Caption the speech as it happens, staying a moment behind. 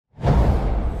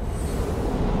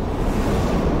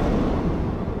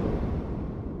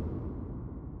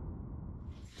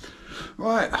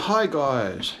Right, hi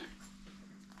guys.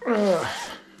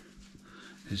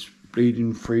 It's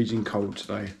bleeding, freezing cold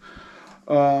today.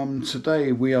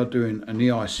 Today we are doing an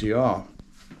EICR.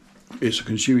 It's a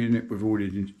consumer unit we've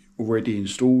already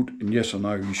installed, and yes, I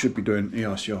know you should be doing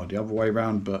EICR the other way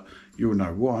around, but you'll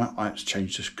know why. I had to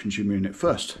change this consumer unit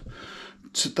first.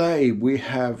 Today we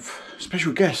have a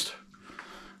special guest,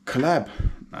 collab.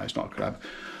 No, it's not a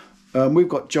collab. We've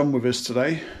got John with us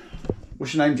today.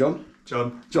 What's your name, John?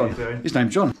 John. John. How you doing? His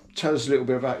name's John. Tell us a little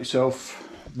bit about yourself.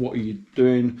 What are you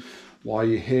doing? Why are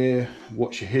you here?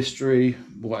 What's your history?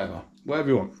 Whatever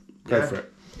you want. Go for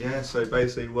it. Yeah, so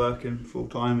basically working full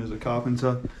time as a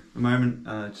carpenter at the moment.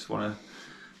 Just want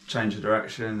to change the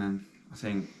direction, and I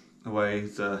think the way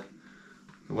the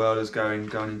world is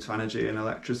going into energy and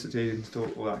electricity and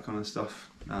all that kind of stuff.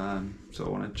 So I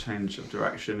want to change of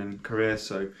direction and career.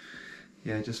 So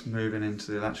yeah, just moving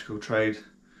into the electrical trade.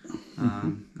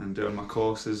 And doing my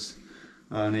courses,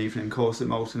 an evening course at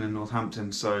Moulton in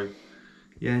Northampton. So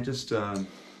yeah, just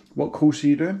What course are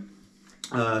you doing?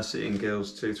 Sitting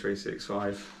Guilds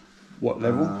 2365. What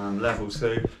level? Level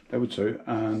 2. Level 2.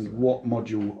 And what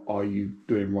module are you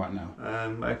doing right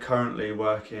now? We're currently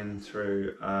working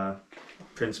through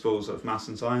Principles of Maths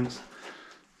and Science.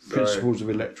 Principles of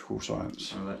Electrical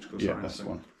Science. Electrical Yeah, Science. that's the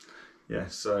one. Yeah,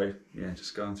 so yeah,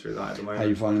 just going through that at the moment. How are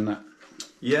you finding that?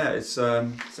 Yeah, it's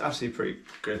actually pretty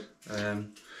good.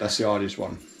 That's the hardest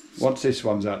one. Once this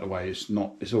one's out of the way, it's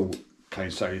all plain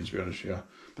sailing, to be honest with you.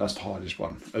 That's the hardest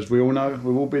one. As we all know,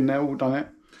 we've all been there, all done it.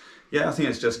 Yeah, I think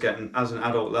it's just getting, as an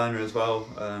adult learner as well,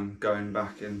 going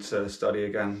back into study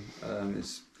again.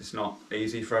 It's not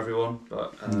easy for everyone,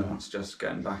 but it's just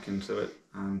getting back into it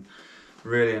and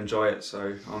really enjoy it.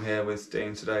 So I'm here with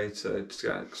Dean today to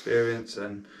get experience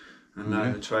and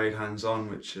learn the trade hands-on,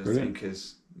 which I think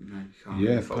is, you can't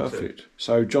really fault perfect. it.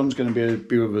 So John's going to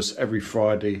be with us every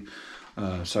Friday.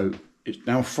 So it's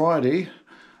now Friday,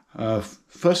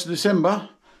 1st of December.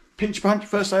 Pinch punch,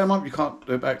 first day of the month. You can't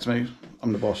do it back to me.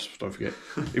 I'm the boss, don't forget.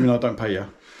 Even though I don't pay you.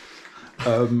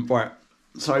 Right.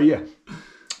 So yeah.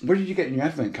 What did you get in your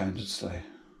advent calendar today?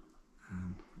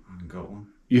 I haven't got one.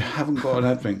 You haven't got an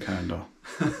advent calendar?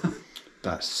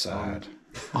 That's sad.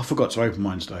 I forgot to open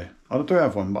mine today. I do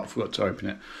have one, but I forgot to open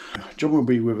it. John will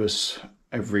be with us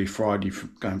every Friday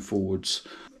going forwards,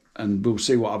 and we'll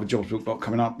see what other jobs we've got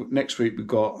coming up. Next week we've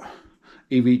got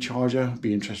EV charger.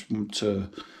 Be interested to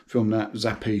film that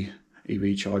Zappy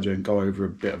EV charger and go over a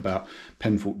bit about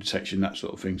pen fault detection, that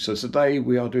sort of thing. So today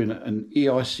we are doing an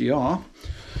EICR,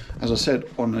 as I said,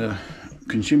 on a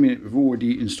consumer unit we've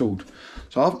already installed.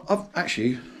 So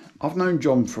I've known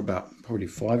John for about probably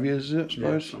 5 years, is it, I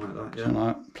suppose? Yeah, something like that, yeah. Something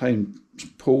like that. Playing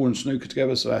pool and snooker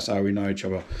together, so that's how we know each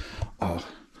other. Oh,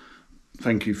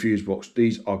 thank you, Fusebox.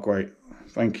 These are great.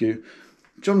 Thank you.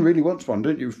 John really wants one,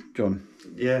 don't you, John?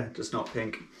 Yeah, just not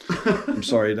pink. I'm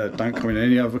sorry, they don't come in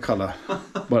any other colour,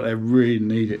 but they really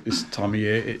need it this time of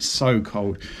year. It's so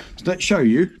cold. So let's show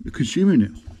you the consumer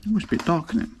unit. Oh, it's a bit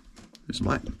dark, isn't it? It's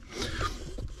light.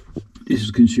 This is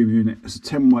a consumer unit. It's a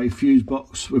 10-way fuse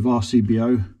box with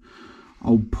RCBO.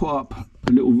 I'll put up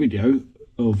a little video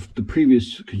of the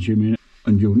previous consumer unit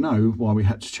and you'll know why we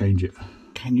had to change it.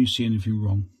 Can you see anything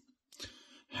wrong?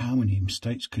 How many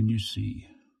mistakes can you see?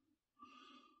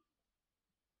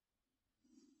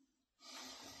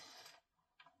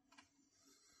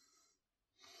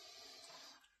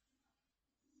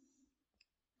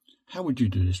 How would you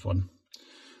do this one?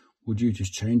 Would you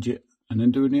just change it and then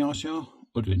do an EICR,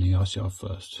 or do an EICR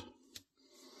first?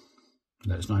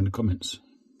 Let us know in the comments.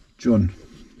 John,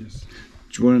 Yes.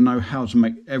 do you want to know how to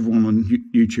make everyone on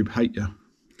YouTube hate you?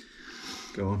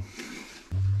 Go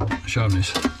on. Show them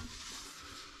this.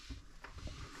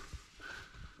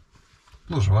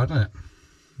 Looks right, doesn't it?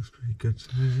 That's pretty good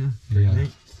today, Yeah.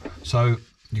 Neat. So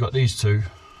you got these two.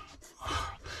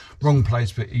 Wrong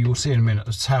place, but you'll see in a minute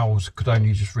the towels could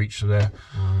only just reach to there.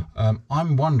 Right.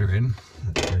 I'm wondering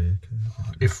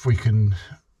if we can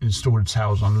install the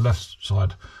towels on the left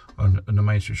side and the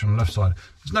main switch on the left side.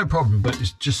 There's no problem, but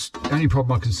it's just the only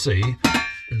problem I can see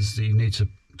is that you need to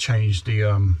change the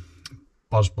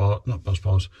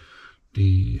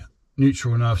the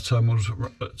neutral and earth terminals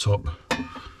at the top.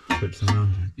 Switch them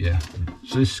around. Yeah.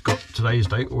 So this has got today's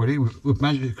date already. We've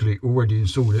magically already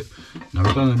installed it. Now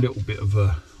we've done a little bit of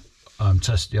a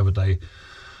test the other day,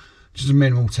 just a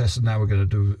minimal test, and now we're going to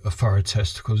do a thorough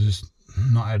test because it's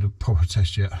not had a proper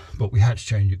test yet, but we had to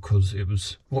change it because it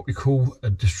was what we call a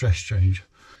distress change.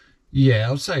 Yeah,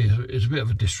 I would say it's a bit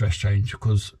of a distress change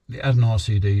because it had an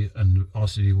RCD and the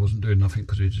RCD wasn't doing nothing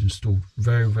because it was installed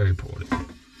very, very poorly.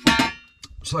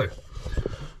 So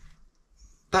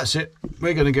that's it.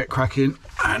 We're going to get cracking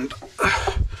and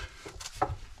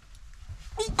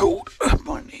oh God,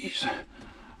 my knees,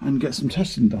 and get some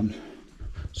testing done.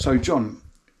 So John,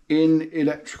 in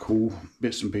electrical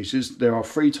bits and pieces, there are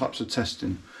 3 types of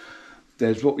testing.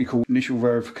 There's what we call initial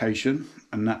verification,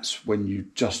 and that's when you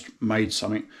just made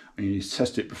something and you need to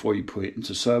test it before you put it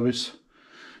into service.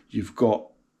 You've got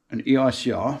an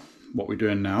EICR, what we're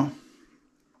doing now,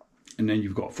 and then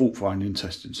you've got fault finding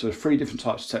testing. So there's 3 different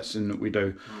types of testing that we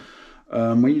do.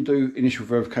 When you do initial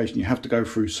verification, you have to go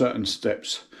through certain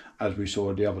steps, as we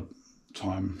saw the other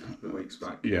time. Weeks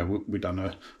back. Yeah, we've done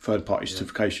a third-party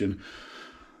certification.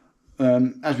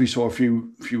 As we saw a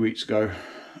few weeks ago,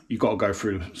 you've got to go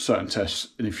through certain tests,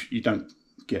 and if you don't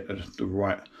get the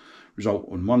right result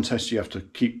on one test, you have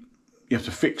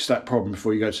to fix that problem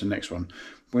before you go to the next one.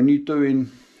 When you're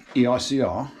doing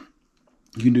EICR,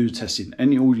 you can do the testing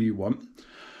any order you want.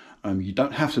 You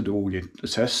don't have to do all the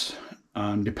tests.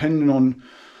 Depending on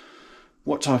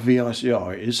what type of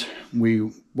EICR it is, we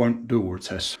won't do all the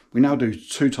tests. We now do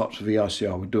 2 types of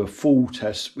EICR. We do a full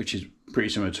test, which is pretty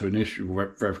similar to initial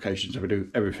verification, so we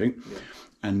do everything. Yeah.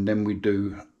 And then we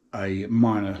do a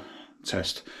minor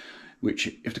test, which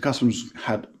if the customer's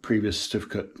had a previous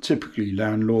certificate, typically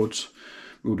landlords,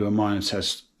 we'll do a minor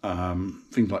test,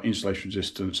 things like installation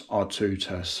resistance, R2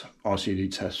 tests,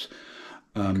 RCD tests,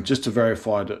 just to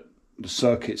verify that the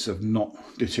circuits have not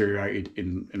deteriorated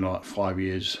in like 5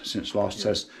 years since last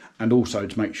test, and also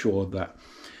to make sure that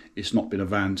it's not been a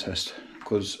van test.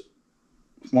 Because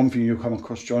one thing you'll come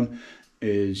across, John,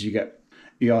 is you get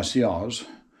EICRs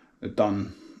that are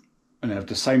done and they have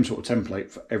the same sort of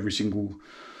template for every single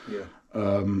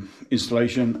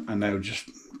installation, and they'll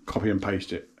just copy and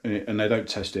paste it, and they don't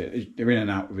test it. They're in and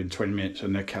out within 20 minutes,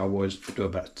 and their cowboys do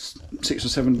about 6 or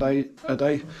 7 a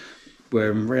day,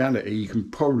 where in reality you can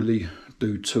probably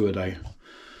do 2 a day,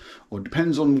 or it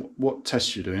depends on what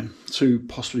tests you're doing, 2,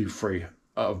 possibly 3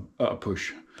 at a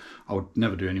push. I would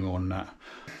never do any more than that.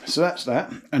 So that's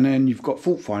that. And then you've got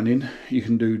fault finding. You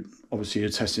can do obviously a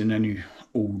testing any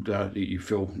order that you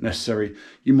feel necessary.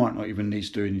 You might not even need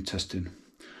to do any testing,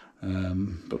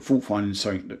 but fault finding is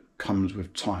something that comes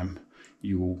with time.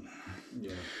 You'll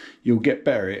get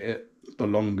better at it the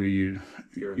longer you're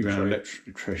an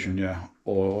electrician,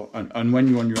 and when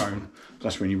you're on your own,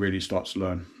 that's when you really start to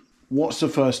learn. What's the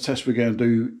first test we're going to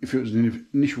do if it was an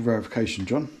initial verification,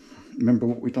 John? Remember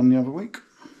what we done the other week?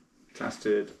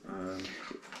 Tested.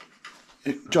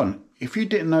 John, if you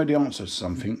didn't know the answer to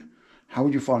something, how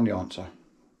would you find the answer?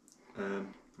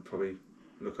 I'd probably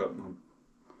look up my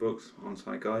books,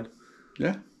 on-site guide.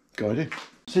 Yeah, good idea.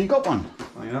 So you got one?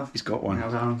 Funny enough. He's got one. I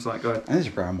have an on-site guide. And it's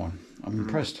a brown one. I'm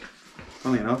impressed.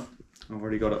 Funny enough, I've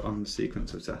already got it on the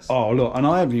sequence of tests. Oh, look, and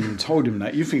I haven't even told him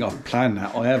that. You think I've planned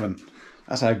that? I haven't.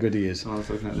 That's how good he is. I was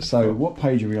looking at this. So what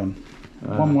page are we on?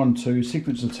 112,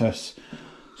 sequence of tests.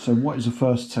 So what is the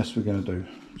first test we're going to do?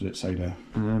 Does it say there?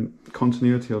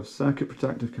 Continuity of circuit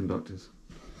protective conductors.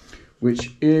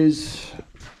 Which is,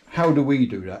 how do we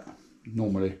do that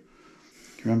normally? Do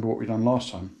you remember what we done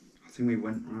last time? I think we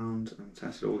went around and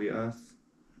tested all the earth.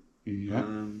 Yeah.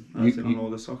 Earthing on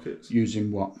all the sockets.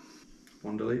 Using what?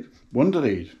 Wonder lead. Wonder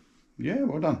lead. Yeah,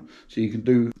 well done. So you can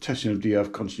do testing of the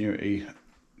earth continuity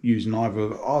using either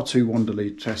R2 wonder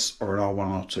lead tests or an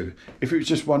R1, R2. If it was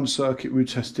just one circuit we were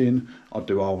testing, I'd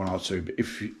do R1, R2. But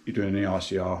if you're doing an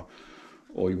EICR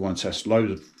or you want to test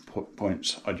loads of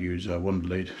points, I'd use a wonder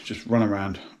lead. Just run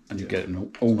around and you get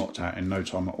them all knocked out in no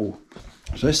time at all.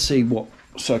 So let's see what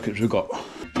circuits we've got.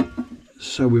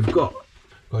 So we've got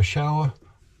a shower,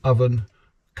 oven,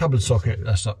 cupboard socket,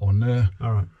 that's that one there.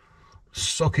 All right.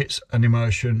 Sockets and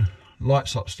immersion,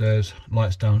 lights upstairs,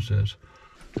 lights downstairs.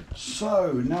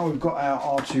 So now we've got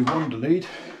our R2 wonder lead,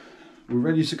 we're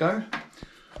ready to go.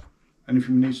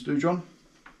 Anything we need to do, John?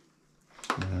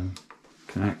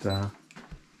 Connect our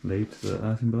lead to the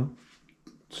earthing bar.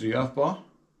 To the earth bar?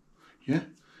 Yeah.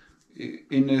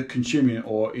 In the consumer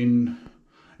or in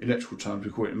electrical terms,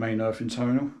 we call it the main earthing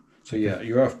terminal. So yeah,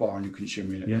 your earth bar and your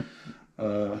consumer unit.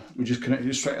 Yeah. We just connect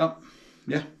it straight up.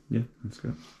 Yeah. Yeah, that's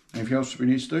good. Anything else we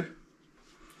need to do?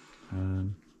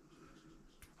 I'm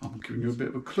giving you a bit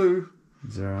of a clue.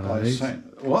 Zero out our leads.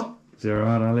 What? Zero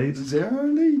out our leads. 0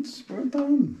 leads. Well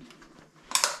done.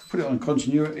 Put it on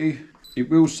continuity. It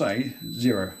will say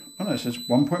 0. Oh no, it says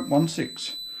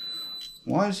 1.16.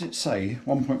 Why does it say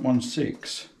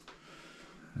 1.16?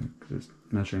 Because it's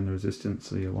measuring the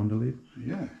resistance of your wonder lead.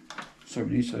 Yeah. So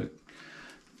we need to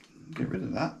get rid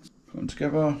of that. Put them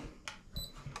together.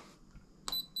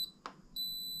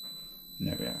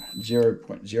 There we are.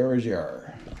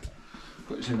 0.00.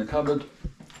 Put this in the cupboard.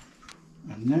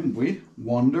 And then we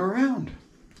wander around.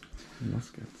 That's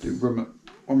good. Do room at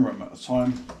one room at a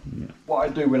time. Yeah. What I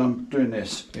do when I'm doing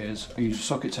this is I use a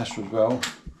socket tester as well.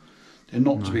 They're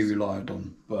not to be relied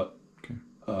on, but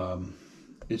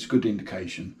it's a good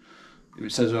indication. If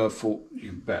it says earth fault, you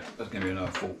can bet there's going to be an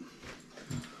earth fault.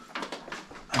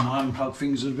 And I unplug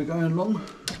things as we're going along.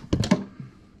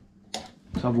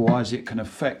 So otherwise it can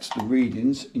affect the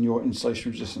readings in your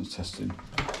installation resistance testing.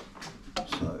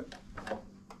 So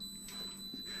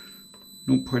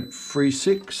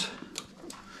 0.36,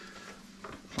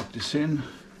 plug this in.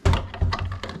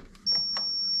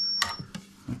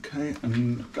 Okay,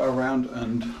 and go around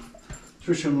and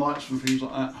switch on lights and things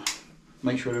like that.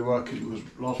 Make sure they're working, because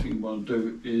the last thing you want to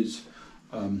do is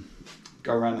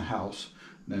go around the house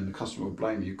and then the customer will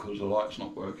blame you because the light's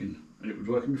not working and it was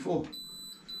working before.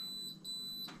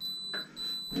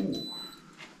 Ooh,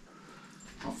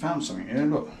 I found something here,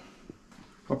 look.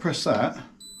 If I press that, it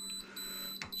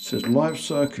says live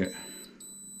circuit.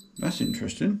 That's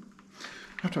interesting.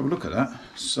 I have to have a look at that.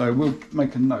 So we'll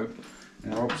make a note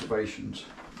in our observations.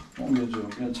 What I'm going to do, I'm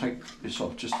going to take this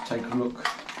off just to take a look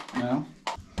now.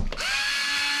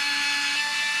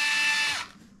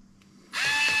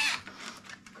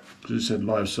 Because it said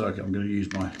live circuit, I'm going to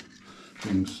use my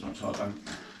things so I don't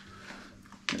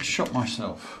get shot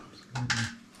myself.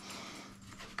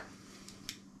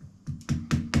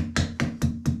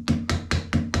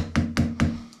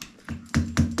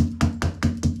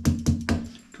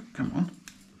 Come on.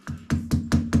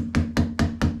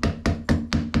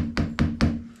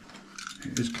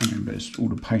 It is coming, but it's all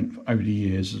the paint over the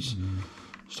years has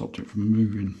stopped it from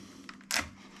moving.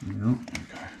 Yeah. Okay.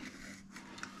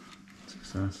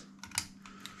 Success.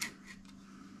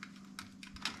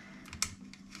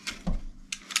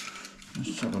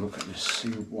 Let's have a look at this, see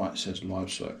why it says live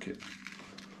circuit.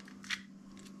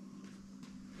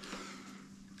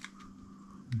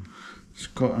 It's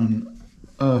got an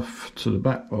earth to the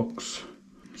back box,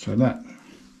 so that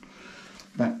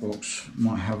back box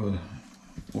might have a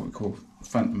what we call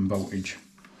phantom voltage.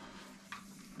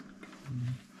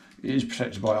 It is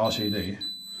protected by RCD,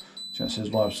 so it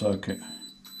says live circuit.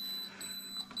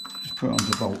 Just put it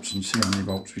onto volts and see how many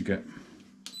volts we get.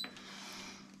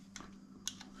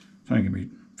 It's only going to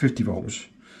be 50 volts,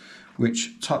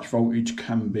 which touch voltage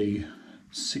can be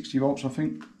 60 volts, I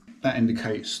think. That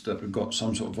indicates that we've got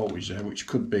some sort of voltage there, which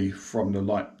could be from the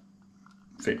light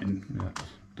fitting that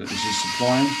this is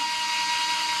supplying.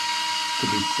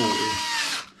 Could be 40.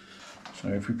 So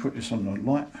if we put this on the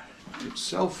light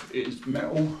itself, it is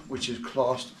metal, which is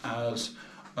classed as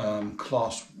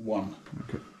class 1.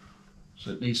 Okay.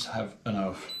 So it needs to have an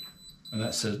earth, and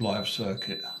that says live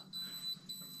circuit.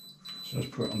 So let's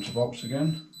put it onto volts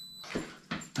again,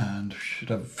 and we should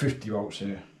have 50 volts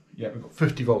here. Yeah, we've got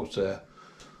 50 volts there.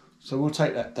 So we'll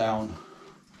take that down,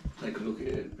 take a look at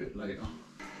it a bit later.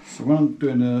 So when I'm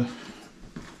doing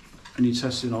any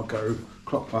testing, I'll go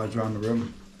clockwise around the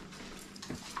room,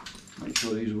 make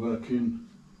sure these are working.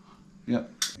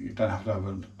 Yep, you don't have to have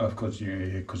an earth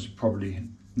continuity here because it's probably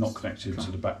not connected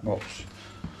to the back box.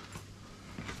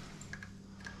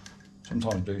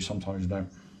 Sometimes do, sometimes don't.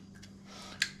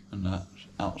 And that's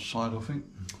outside, I think.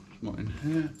 It's not in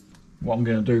here. What I'm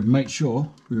going to do, make sure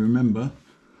we remember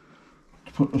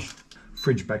to put the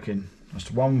fridge back in. That's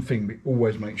the one thing we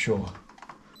always make sure.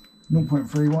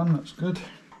 0.31, that's good.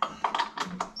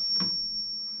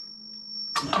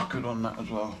 That's good on that as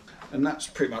well. And that's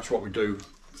pretty much what we do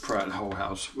throughout the whole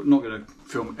house. We're not going to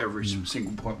film every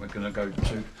single point we're going to go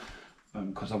to,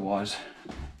 because otherwise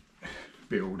it'll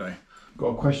be all day. Got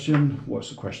a question? What's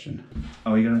the question?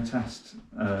 Are we going to test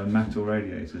metal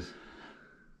radiators?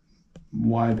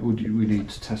 Why would we need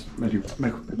to test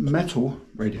metal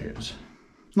radiators?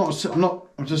 I'm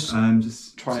just trying to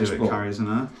see if explore. it carries an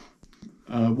earth.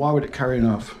 Why would it carry an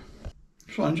earth?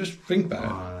 Fine, just think about it.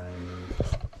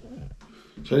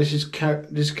 So this is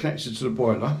connected to the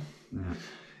boiler. Yeah.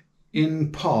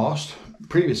 In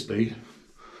previously,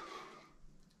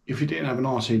 if you didn't have an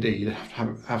RCD, you'd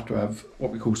have to have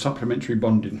what we call supplementary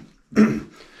bonding.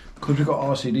 Because we've got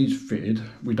RCDs fitted,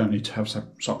 we don't need to have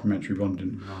supplementary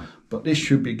bonding. Right. But this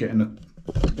should be getting a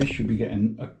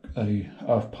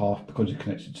earth path because it's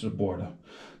connected to the boiler.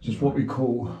 So it's what we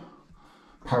call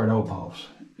parallel paths,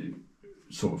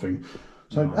 sort of thing.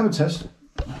 So have a test.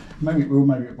 Maybe it will,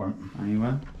 maybe it won't.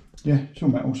 Anywhere? Yeah, it's all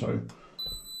metal, so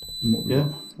what we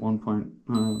got?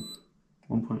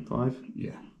 1.5.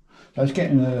 Yeah. So it's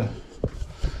getting a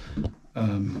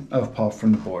earth path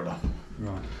from the boiler.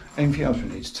 Right. Anything else we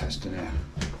need to test in here?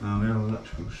 We have an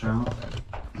electrical shower.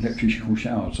 Electrical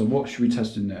shower. So what should we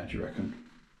test in there, do you reckon?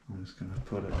 I'm just going to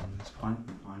put it on this pipe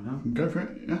and find out. Go for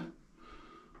it, yeah.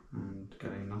 And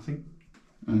getting nothing.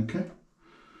 Okay.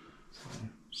 So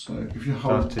So if you I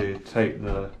hold, have to take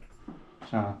the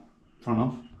shower front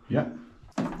off. yeah.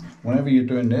 Whenever you're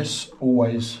doing this,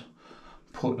 always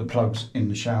put the plugs in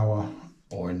the shower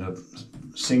or in the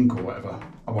sink or whatever.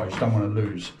 Otherwise, you don't want to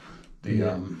lose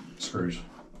the screws.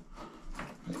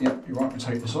 But yeah, you're right to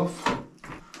take this off.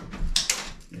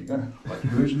 There you go, like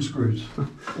you're losing screws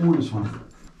all the time.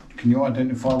 Can you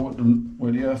identify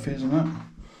where the earth is and that?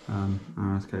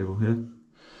 Earth cable here.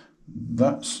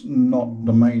 That's not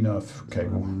the main earth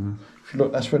cable. If you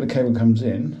look, that's where the cable comes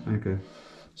in. Okay.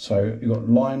 So you've got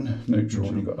line, neutral,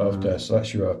 and you've got earth there. So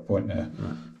that's your earth point there.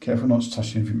 Right. Careful not to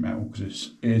touch anything metal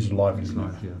because it is live in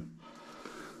there.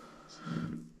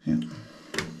 Yeah.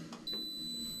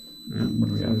 Yeah. What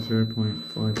do we have?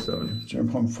 0.57.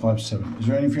 0.57. Is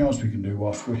there anything else we can do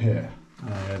whilst we're here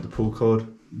The pull cord.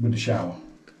 with the shower?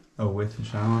 Oh, with the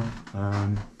shower.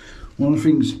 One of the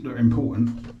things that are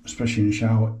important, especially in the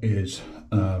shower, is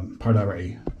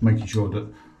polarity. Making sure that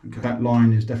that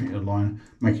line is definitely a line.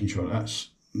 Making sure that's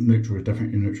neutral is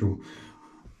definitely neutral.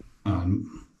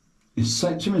 It's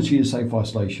similar to your safe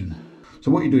isolation.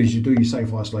 So what you do is you do your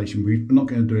safe isolation. We're not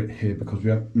going to do it here because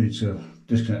we need to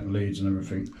disconnect the leads and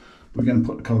everything. We're going to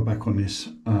put the cover back on this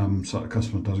so the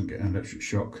customer doesn't get an electric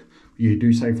shock. You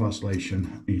do safe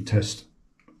isolation and you test.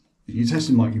 You're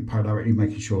testing like your polarity,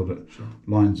 making sure that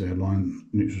lines there, line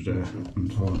neutrals there,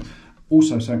 and so on.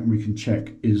 Also, something we can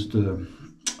check is the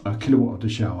kilowatt of the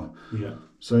shower. Yeah.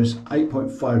 So it's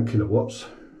 8.5 kilowatts,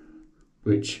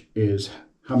 which is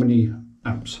how many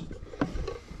amps?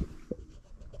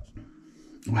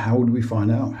 How would we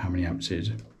find out how many amps it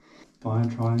is? Fire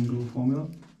triangle formula.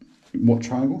 What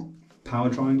triangle? Power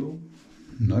triangle.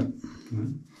 No.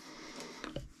 No.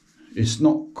 It's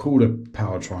not called a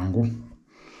power triangle.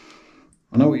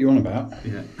 I know what you're on about,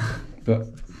 Yeah. but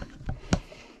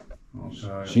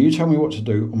Okay. so you tell me what to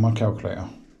do on my calculator.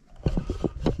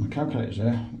 My calculator's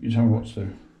there. You tell me what to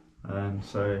do.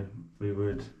 So we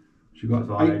would. So you've got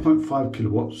divide- 8.5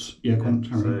 kilowatts. Yeah, go on,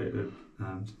 carry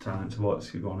on. To turn it to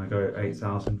watts, you want to go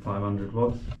 8,500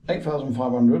 watts.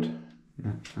 8,500.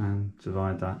 Yeah. And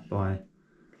divide that by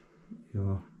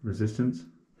your resistance.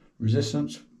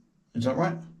 Resistance. Is that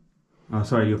right? Oh,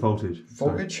 sorry, your voltage.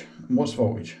 Voltage. And what's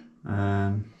voltage?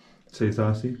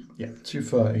 230. Yeah,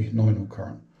 230 nominal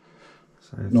current.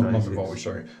 So Not 36. nominal voltage,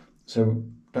 sorry. So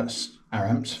that's our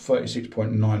amps,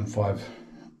 36.95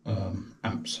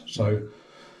 amps. So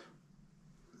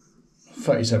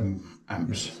 37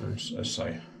 amps, let's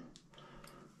say.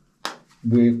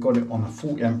 We've got it on a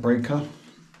 40 amp breaker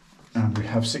and we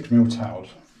have 6mm towed.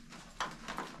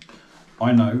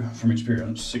 I know from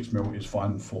experience 6mm is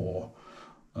fine for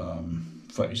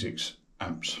 36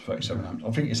 amps, 37 amps.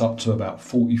 I think it's up to about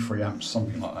 43 amps,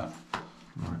 something like that.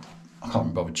 Right. I can't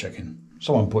be bothered checking.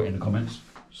 Someone put it in the comments.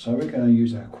 So we're going to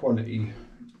use our quality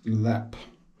lap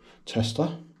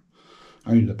tester.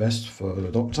 Only the best for the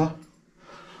doctor.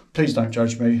 Please don't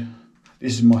judge me.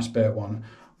 This is my spare one.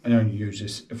 I only use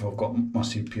this if I've got my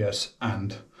CPS,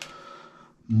 and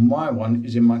my one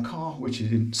is in my car, which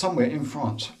is in somewhere in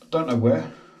France. I don't know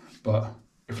where, but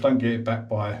if I don't get it back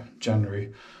by January,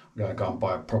 I'm going to go and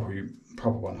buy a proper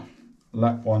one.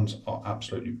 Lap ones are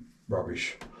absolutely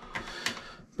rubbish,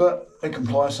 but they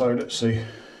comply. So let's see,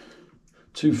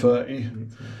 230.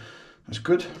 That's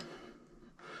good.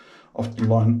 Off the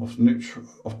line, off neutral,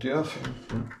 off the earth.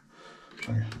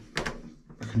 Okay.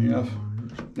 Back on the earth.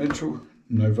 Neutral,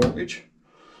 no voltage.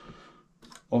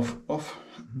 Off,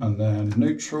 and then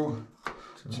neutral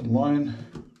to line,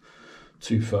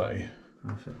 230.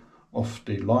 Perfect. Off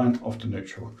the line, off the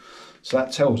neutral. So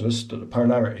that tells us that the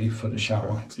polarity for the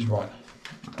shower is right,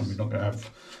 and we're not going to have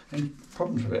any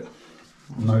problems with it.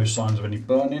 No signs of any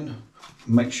burning.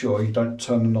 Make sure you don't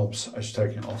turn the knobs as you're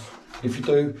taking it off. If you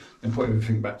do, then put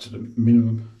everything back to the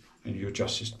minimum and you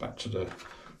adjust this back to the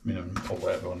minimum or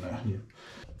whatever on there. Yeah.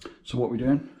 So what are we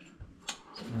doing?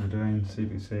 We're doing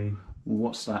CBC.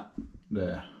 What's that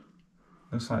there?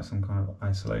 Looks like some kind of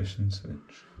isolation switch.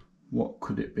 What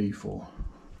could it be for?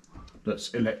 That's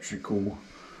electrical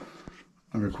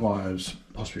and requires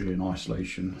possibly an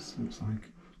isolation. Looks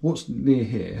like. What's near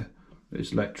here that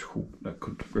is electrical that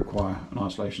could require an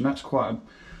isolation? That's quite a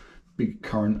big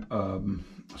current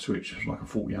switch. It's like a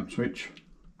 40 amp switch.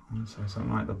 So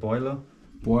something like the boiler.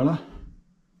 Boiler?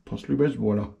 Possibly. Where's the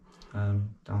boiler?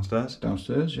 Downstairs.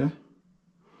 Downstairs, yeah.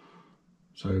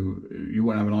 So you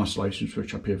won't have an isolation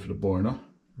switch up here for the boiler,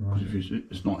 Right. because if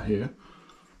it's not here.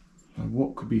 So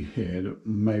what could be here that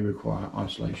may require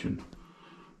isolation?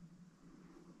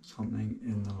 Something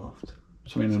in the loft.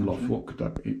 Something in the loft. What could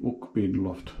that be? What could be in the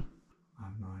loft? I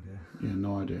have no idea. Yeah,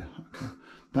 no idea. Okay.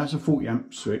 That's a 40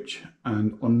 amp switch,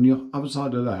 and on the other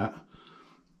side of that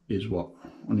is what?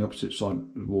 On the opposite side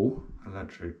of the wall?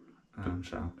 Electric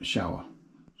shower. Shower.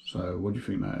 So what do you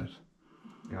think that is?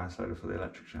 The isolator for the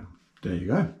electric shower. There you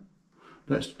go.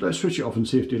 Let's switch it off and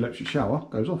see if the electric shower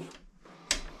goes off.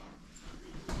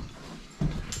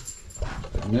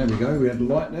 And there we go, we had a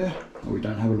light there, or we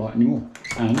don't have a light anymore.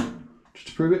 And just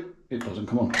to prove it, it doesn't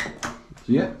come on. So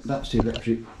yeah, that's the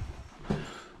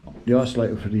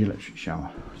isolator for the electric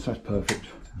shower. So that's perfect.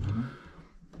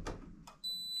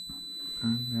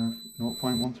 And we have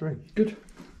 0.13. Good.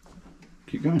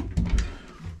 Keep going.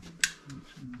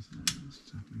 It's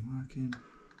definitely working.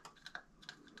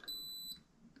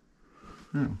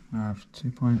 Oh, I have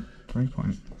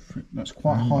 2.3. That's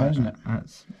quite high, isn't it?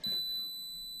 That's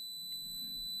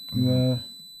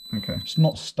okay. It's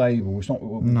not stable. It's not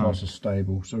what we class as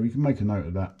stable. So we can make a note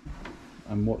of that.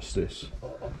 And what's this? Do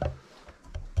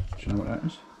you know what that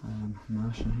is?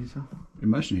 Immersion heater.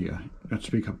 Immersion heater. You have to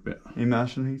speak up a bit.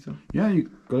 Immersion heater. Yeah,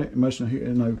 you got it. Immersion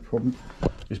heater, no problem.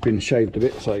 It's been shaved a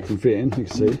bit so it can fit in. You can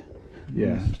see.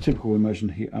 Yeah, typical immersion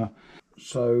heater.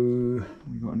 So,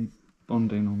 we got any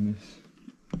bonding on this?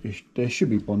 There should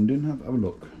be bonding. Have a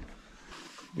look.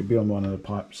 It'll be on one of the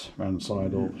pipes around the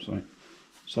side or something.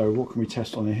 So what can we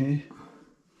test on here?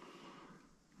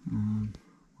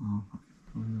 Well,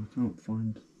 I can't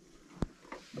find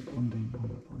bonding on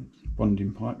the pipes.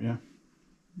 Bonding pipe, yeah.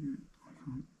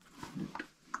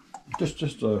 Just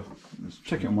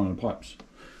check it on one of the pipes.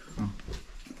 Oh.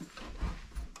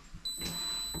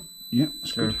 Yeah,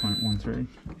 0.13.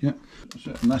 Yeah,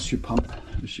 and that's your pump.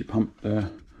 That's your pump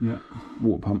there. Yeah.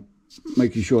 Water pump.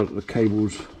 Making sure that the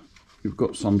cables, you've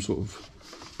got some sort of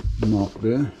mark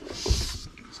there.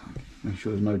 Make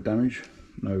sure there's no damage,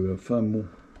 no thermal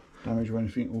damage or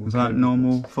anything. Is that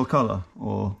normal for colour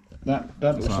or? That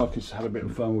looks like it's had a bit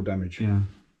of thermal damage. Yeah.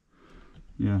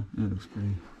 Yeah, it looks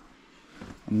pretty.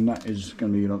 And that is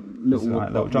going to be like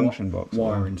little junction box.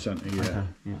 Wiring centre, yeah. Okay,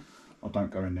 yeah. I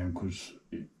don't go in them because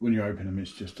when you open them,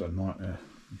 it's just a nightmare.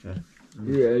 Okay.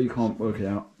 Yeah, you can't work it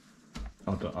out.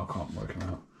 I can't work them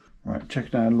out. Right,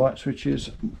 checking our light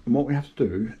switches. And what we have to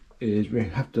do is we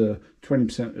have to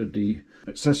 20% of the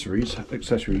accessories.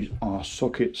 Accessories are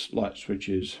sockets, light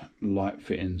switches, light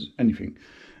fittings, anything.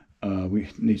 We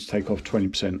need to take off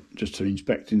 20% just to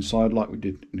inspect inside, like we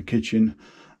did in the kitchen.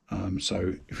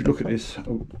 So if you look at this,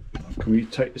 can we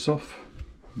take this off?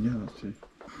 Yeah, that's it.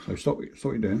 So stop what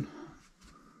you're doing.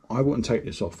 I wouldn't take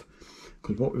this off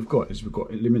because what we've got is we've got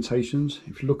limitations.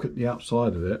 If you look at the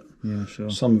outside of it, yeah, sure.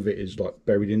 Some of it is like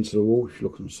buried into the wall. If you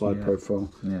look on the side profile,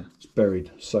 it's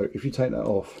buried. So if you take that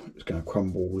off, it's going to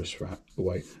crumble all this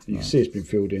away. And you can see it's been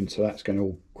filled in, so that's going to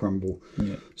all crumble.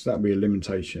 Yeah. So that'll be a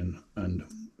limitation. And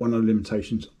one of the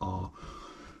limitations are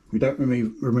we don't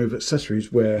remove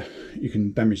accessories where you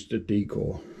can damage the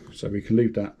decor. So we can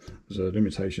leave that as a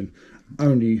limitation.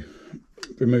 Only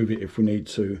remove it if we need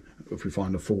to, if we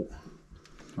find a fault.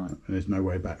 Right. And there's no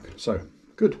way back. So,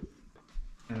 good.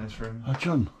 In this room. Oh,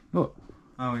 John, look.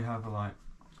 Oh, we have a light.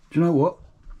 Do you know what?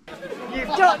 You've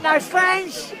got no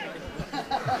friends!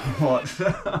 What?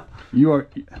 You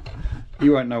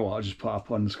won't know what I just put up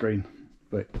on the screen.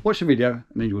 But watch the video and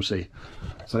then you'll see.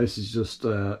 So this is just,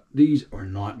 these are a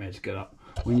nightmare to get up.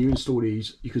 When you install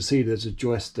these, you can see there's a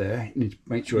joist there. You need to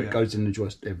make sure it goes in the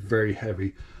joist. They're very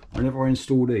heavy. Whenever I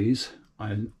install these,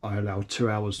 I allow 2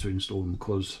 hours to install them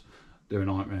because they're a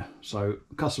nightmare. So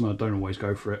customer don't always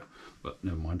go for it, but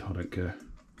never mind, I don't care.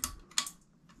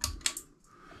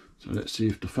 So let's see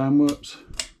if the fan works.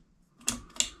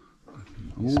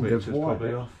 Oh,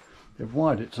 they've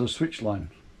wired it to the switch line.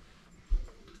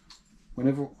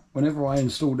 Whenever I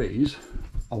install these,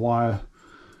 I wire.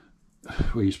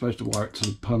 Well, you're supposed to wire it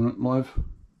to the permanent live.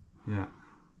 Yeah.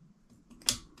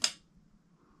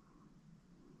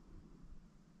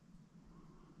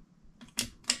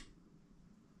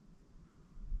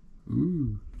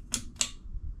 Ooh.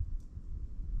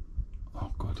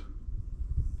 Oh God.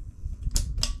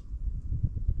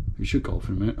 You should go off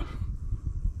in a minute.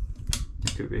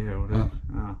 It could be here all day.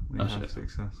 We had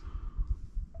success.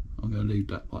 I'm going to leave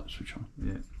that light switch on.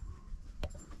 Yeah.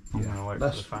 I'm going to wait for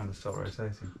the fan to stop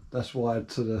rotating. That's wired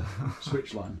to the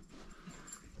switch line.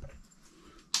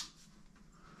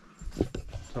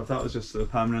 So if that was just the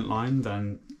permanent line,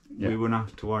 then we wouldn't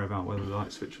have to worry about whether the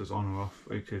light switch was on or off.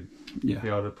 We could be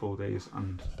able to pull these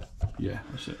and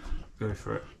that's it. Go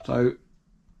for it. So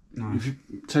if you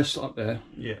test up there,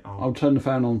 I'll turn the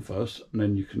fan on first, and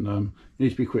then you can. You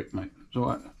need to be quick, mate. It's all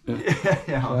right.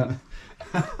 Yeah.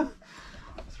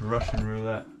 It's Russian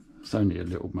roulette. It's only a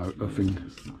little motor thing.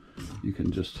 You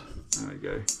can just. There we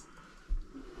go.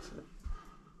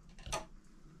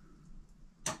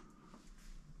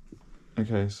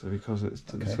 Okay, so because it's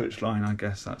to the switch line, I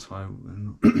guess that's why we're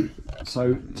not...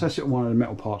 So test it on one of the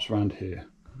metal parts around here.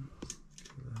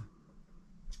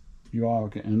 You are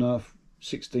getting an earth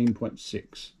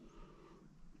 16.6,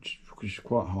 which is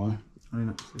quite high. I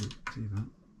didn't actually see that.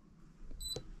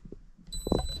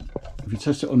 If you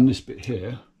test it on this bit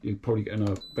here, you'd probably get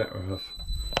a better earth.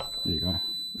 There you go.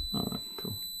 Oh,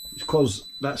 cool. It's because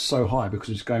that's so high because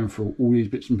it's going through all these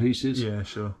bits and pieces. Yeah,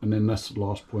 sure. And then that's the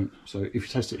last point. So if you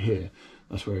test it here,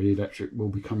 that's where the electric will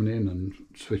be coming in and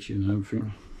switching and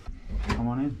everything. Come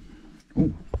on in.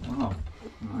 Oh, wow.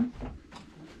 Right.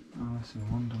 Oh, that's in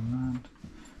Wonderland.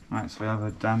 Right, so we have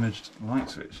a damaged light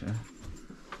switch here.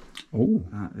 Oh.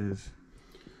 That is...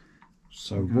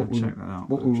 So what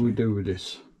will we do with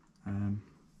this?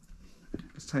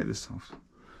 Let's take this off.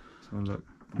 So look.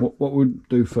 What we'll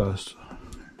do first?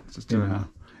 Just do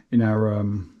in our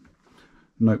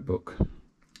notebook.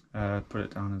 Put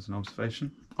it down as an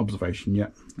observation. Observation, yeah.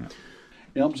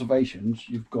 In observations,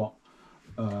 you've got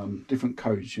different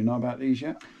codes. Do you know about these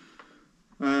yet?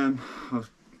 We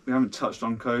haven't touched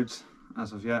on codes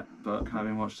as of yet, but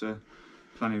having watched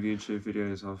plenty of YouTube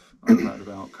videos, I've heard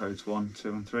about codes 1, 2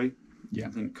 and 3. Yeah. I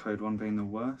think code 1 being the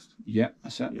worst. Yeah,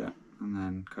 that's it. Yeah. And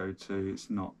then code 2, it's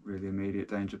not really immediate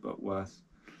danger, but worth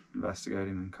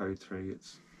investigating. And code 3,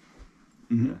 it's...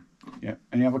 Yeah.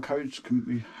 Any other codes can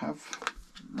we have?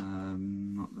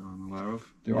 Not that I'm aware of.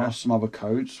 There are some other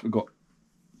codes. We've got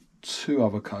 2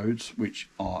 other codes, which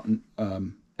are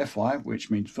FI, which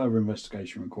means further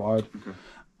investigation required. Okay.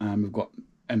 And we've got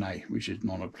NA, which is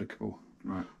non-applicable.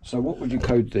 Right. So what would you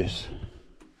code this?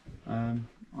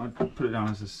 I'd put it down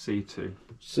as a C2.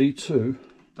 C2?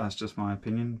 That's just my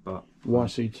opinion, but... Why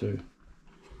C2?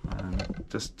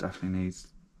 Just definitely needs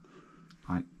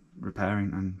like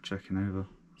repairing and checking over.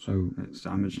 So it's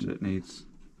damaged, it needs...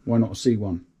 Why not a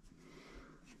C1?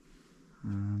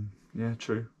 Yeah,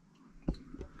 true.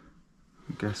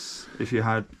 I guess if you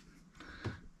had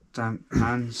damp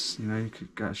hands, you know, you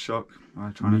could get a shock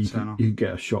by trying to turn off. You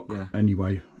get a shock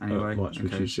anyway. Light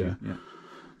switches, yeah.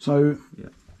 So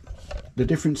the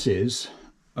difference is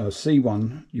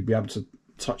C1, you'd be able to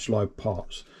touch live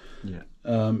parts. Yeah.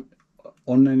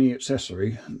 On any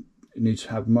accessory, it needs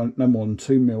to have no more than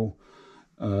 2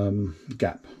 mm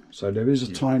gap. So there is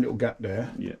a tiny little gap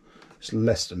there. Yeah. It's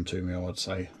less than 2 mm, I'd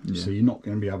say. Yeah. So you're not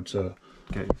going to be able to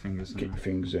get your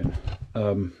fingers in.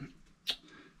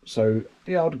 So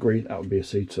yeah, I'd agree that would be a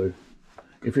C2.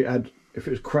 If it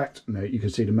was cracked, you can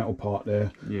see the metal part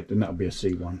there. Yeah. Then that would be a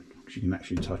C1 because you can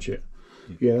actually touch it.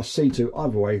 Yeah, that's C2.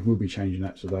 Either way, we'll be changing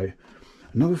that today.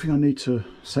 Another thing I need to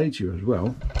say to you as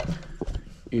well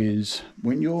is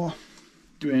when you're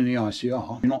doing an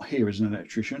EICR, you're not here as an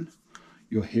electrician,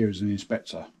 you're here as an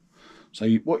inspector. So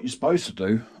what you're supposed to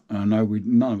do, and I know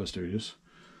none of us do this,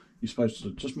 you're supposed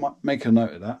to just make a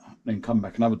note of that, then come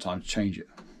back another time to change it.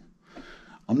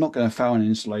 I'm not going to fail an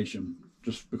installation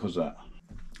just because of that.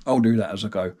 I'll do that as I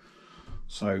go.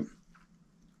 So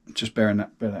just bear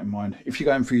that in mind. If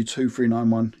you're going for your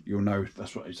 2391, you'll know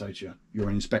that's what they say to you. You're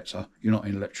an inspector, you're not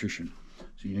an electrician.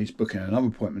 So you need to book in another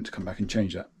appointment to come back and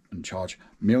change that and charge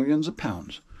millions of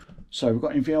pounds. So we've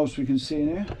got anything else we can see in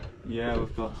here? Yeah,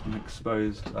 we've got some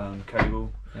exposed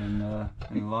cable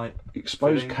in light.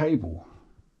 Exposed fitting. Cable?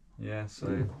 Yeah,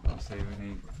 so let's see, we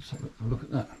need... Let's have a look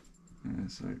at that. Yeah,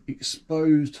 so...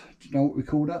 Exposed, do you know what we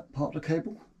call that part of the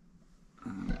cable?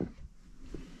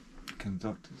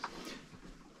 Conductors.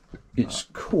 It's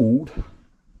called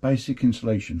basic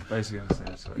insulation. Basic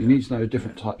insulation, so you need to know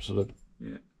different types of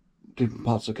different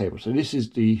parts of the cable. So this is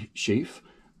the sheath,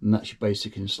 and that's your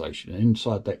basic insulation. And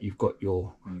inside that you've got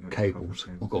your cables.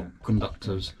 We've got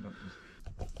conductors.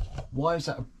 Why is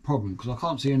that a problem? Because I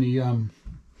can't see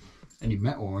any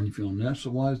metal or anything on there.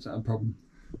 So why is that a problem?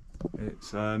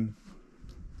 It's I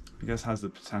guess has the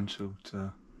potential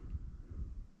to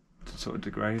sort of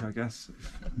degrade, I guess.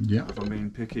 If I'm being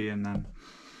picky, and then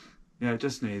it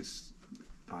just needs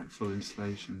like full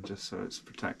installation just so it's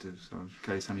protective. So in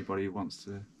case anybody wants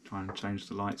to try and change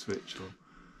the light switch or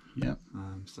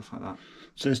stuff like that.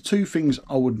 So there's 2 things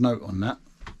I would note on that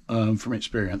from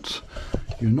experience.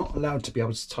 You're not allowed to be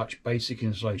able to touch basic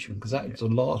insulation because that is the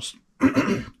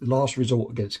last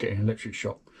resort against getting an electric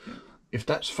shock. If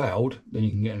that's failed, then you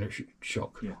can get an electric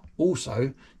shock.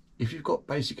 Also, if you've got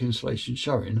basic insulation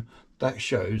showing, that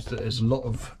shows that there's a lot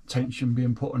of tension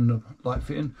being put on the light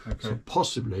fitting. So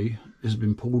possibly this has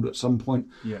been pulled at some point.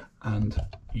 And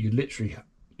you literally,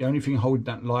 the only thing holding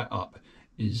that light up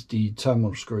is the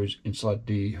terminal screws inside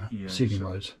the ceiling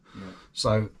rods.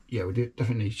 So yeah, we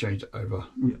definitely need to change it over.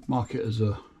 Mark it as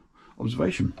a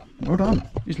observation. Well done.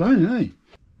 He's learning,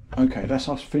 eh? Okay, that's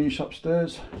us finished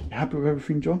upstairs. You happy with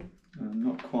everything, John?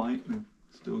 not quite. We've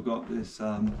still got this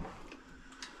the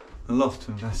loft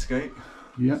to investigate.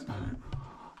 Yeah.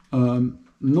 So.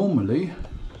 Normally,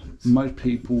 most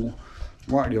people,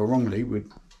 rightly or wrongly,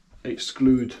 would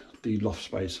exclude the loft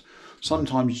space.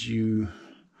 Sometimes you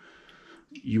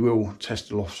will test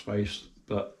the loft space,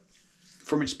 but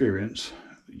from experience,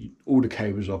 all the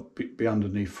cables are be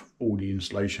underneath all the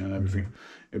insulation and everything.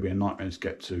 It'll be a nightmare to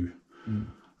get to,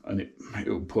 and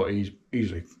it'll put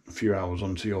easily a few hours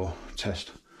onto your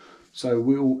test. So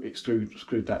we'll exclude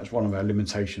that as one of our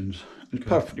limitations. It's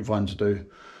perfectly fine to do.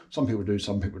 Some people do,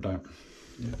 some people don't.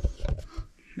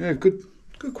 Yeah, good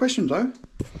questions though.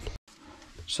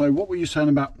 So what were you saying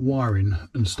about wiring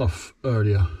and stuff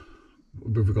earlier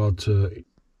with regard to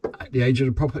the age of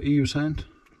the property, you were saying?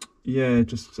 Yeah,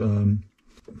 just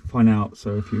find out.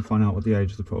 So if you find out what the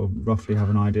age of the property, roughly have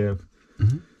an idea of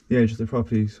the age of the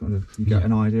property, sort of you get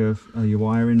an idea of your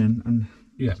wiring and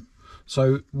yeah.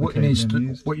 So what you need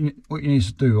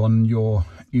to do on your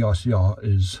EICR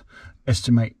is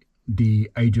estimate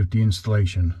the age of the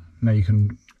installation. Now you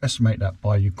can estimate that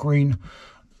by your green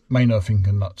main earthing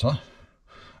conductor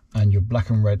and your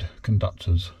black and red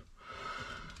conductors.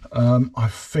 I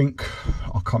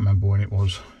can't remember when it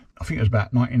was. I think it was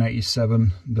about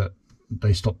 1987 that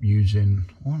they stopped using.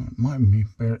 Well, it might be.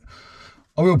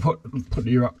 I will put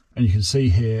the year up, and you can see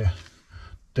here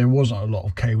there wasn't a lot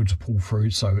of cable to pull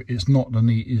through, so it's not the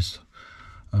neatest,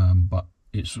 but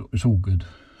it's all good.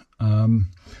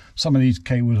 Some of these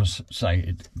cables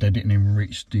say they didn't even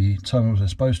reach the terminals they're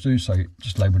supposed to, so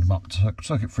just labelled them up to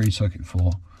circuit 3, circuit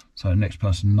 4, so the next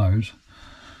person knows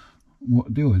what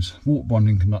the deal is. Water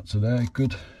bonding conductor there,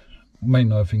 good.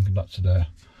 Main earthing conductor there.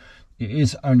 It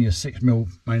is only a 6mm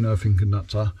main earthing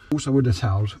conductor. Also with the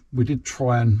towels, we did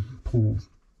try and pull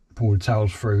the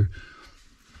towels through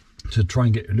to try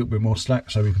and get a little bit more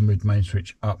slack so we can move the main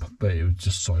switch up, but it was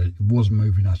just solid. It wasn't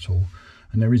moving at all.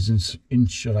 And there is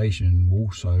insulation in the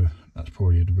wall, so that's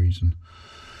probably the reason.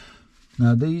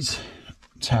 Now these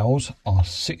towels are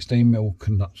 16mm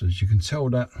conductors. You can tell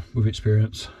that with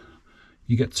experience.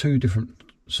 You get two different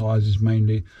sizes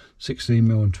mainly,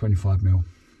 16mm and 25mm.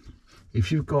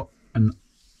 If you've got an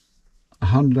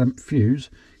 100 amp fuse,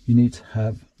 you need to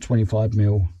have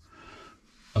 25mm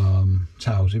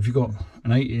towels. If you've got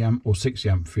an 80 amp or 60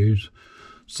 amp fuse,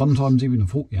 sometimes even a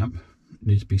 40 amp, it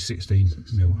needs to be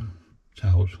 16mm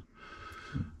towels.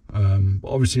 But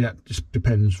obviously that just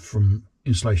depends from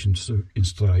installation to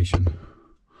installation.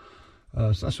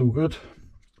 So that's all good.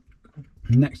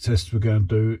 Next test we're going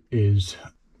to do is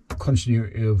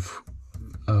continuity of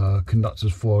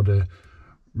conductors for the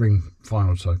ring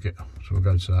final circuit, so we'll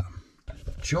go to that.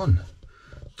 John,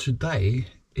 today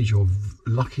is your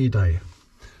lucky day.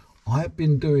 I've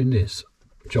been doing this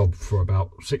job for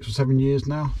about 6 or 7 years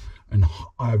now, and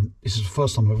this is the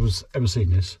first time I've ever seen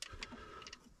this.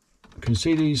 You can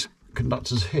see these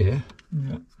conductors here.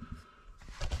 Yeah.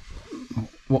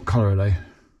 What colour are they?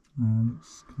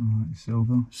 Looks kind of like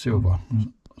silver. Silver. Yeah.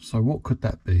 So what could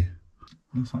that be?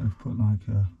 Looks like they've put like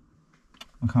a,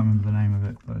 I can't remember the name of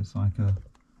it, but it's like a,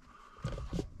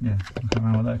 yeah, I can't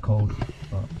remember what they're called.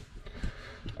 But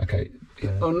okay,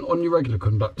 yeah. On your regular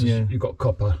conductors, yeah, you've got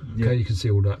copper. Okay, yeah, you can see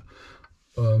all that.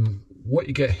 What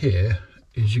you get here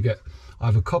is you get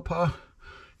either copper,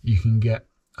 you can get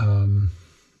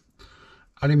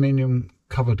aluminium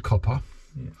covered copper,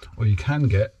 yeah, or you can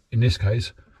get, in this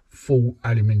case, full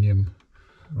aluminium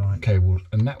cables,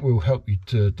 and that will help you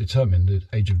to determine the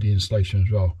age of the installation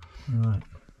as well. Right.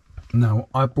 Now,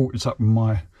 I brought this up with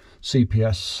my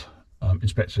CPS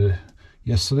inspector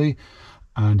yesterday,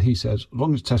 and he says as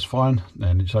long as it tests fine,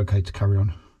 then it's okay to carry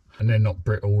on. And they're not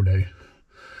brittle.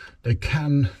 They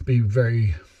can be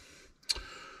very,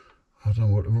 I don't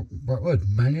know what the right word,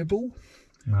 malleable.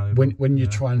 When you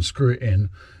try and screw it in,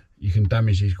 you can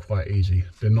damage these quite easy.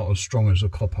 They're not as strong as the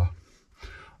copper.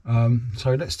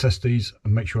 So let's test these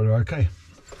and make sure they're okay.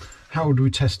 How do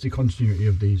we test the continuity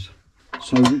of these?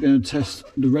 So we're going to test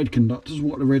the red conductors.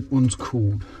 What are the red ones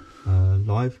called?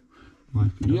 Live.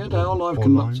 Yeah, they are live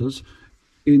conductors.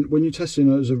 When you're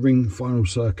testing it as a ring final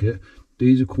circuit,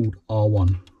 these are called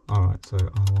R1. Alright, so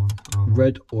R1.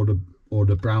 Red or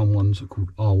the brown ones are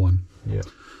called R1. Yeah.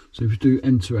 So if you do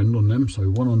end to end on them, so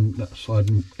one on that side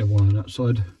and one on that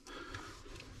side.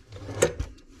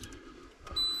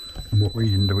 And what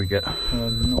reading do we get?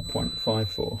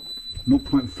 0.54.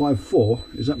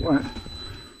 0.54, is that right?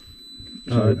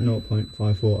 So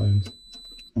 0.54 ohms.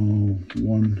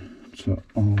 R1 to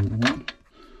R1.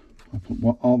 I'll put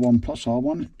R1 plus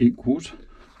R1 equals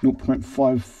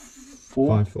 0.54.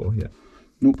 54, yeah.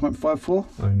 0.54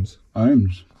 ohms.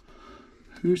 ohms.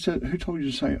 Who told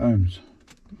you to say ohms?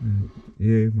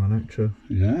 You, my lecturer.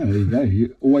 Yeah, there you go.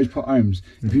 You always put ohms.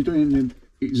 If you're doing an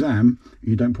exam and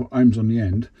you don't put ohms on the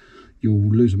end,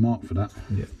 you'll lose a mark for that.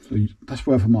 Yeah. So that's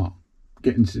worth a mark.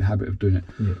 Get into the habit of doing it.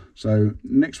 Yeah. So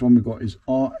next one we've got is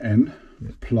Rn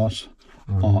plus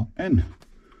Rn.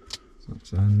 So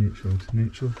that's neutral to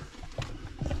neutral.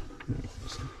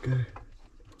 So go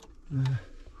there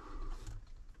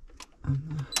and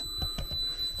there.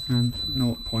 And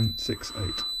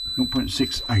 0.68.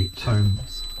 0.68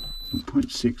 ohms.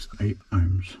 0.68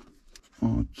 ohms.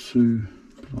 R2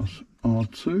 plus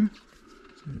R2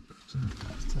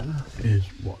 is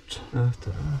what?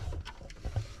 After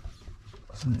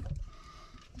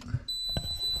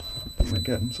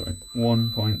again, sorry,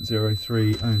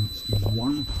 1.03 ohms.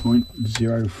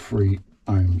 1.03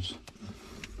 ohms.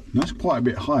 That's quite a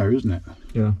bit higher, isn't it?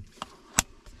 Yeah.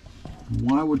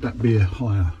 Why would that be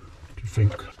higher, do you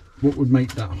think? What would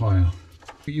make that higher?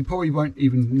 But you probably won't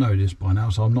even know this by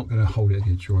now, so I'm not going to hold it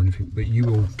against you or anything, but you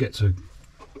will get to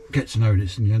know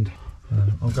this in the end.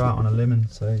 I'll go out on a limb and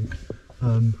say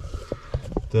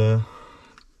the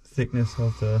thickness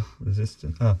of the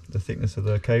the thickness of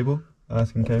the cable,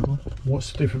 earthing cable.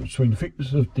 What's the difference between the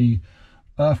thickness of the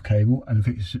earth cable and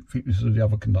the thickness of the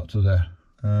other conductor there?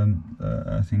 The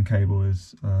earthing cable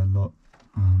is a lot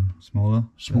smaller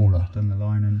than the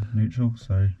line and neutral,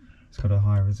 so it's got a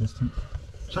higher resistance.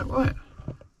 Is that right?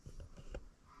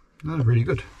 That's really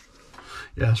good.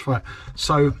 Yeah, that's right.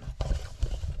 So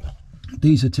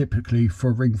these are typically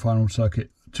for a ring final circuit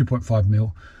 2.5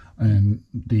 mil, and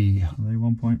are they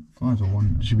 1.5 or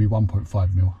 1? It should be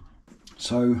 1.5 mil.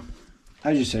 So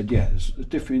as you said, yeah, there's a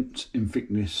difference in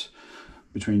thickness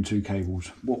between two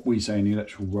cables. What we say in the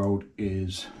electrical world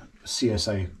is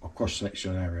CSA, or cross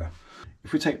section area.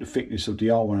 If we take the thickness of the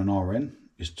R1 and Rn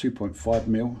is 2.5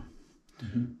 mil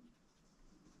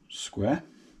square,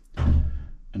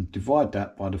 and divide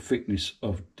that by the thickness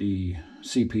of the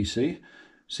CPC.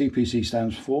 CPC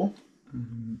stands for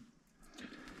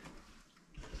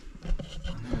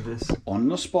on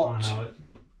the spot. I know it.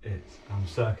 It's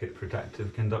circuit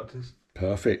protective conductors.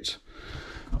 Perfect.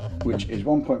 Which is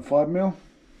 1.5 mil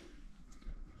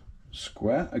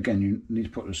square. Again, you need to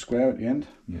put the square at the end.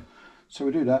 Yeah. So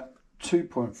we do that.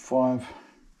 2.5.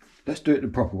 Let's do it the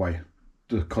proper way,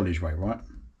 the college way, right?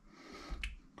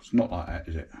 It's not like that,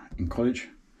 is it? In college,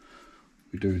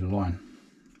 we do the line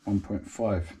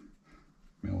 1.5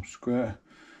 mil square.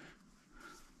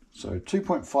 So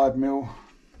 2.5 mil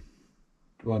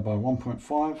divided by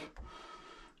 1.5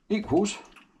 equals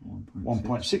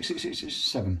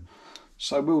 1.66667.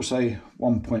 So we'll say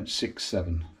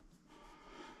 1.67.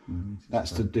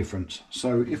 That's the difference.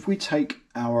 So if we take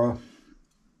our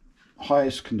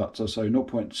highest conductor, so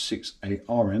 0.68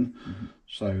 Rn,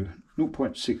 so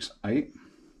 0.68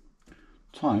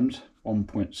 times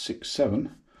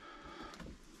 1.67,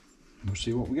 we'll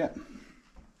see what we get.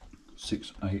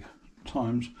 68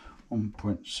 times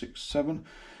 1.67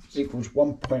 equals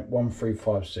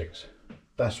 1.1356.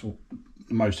 That's what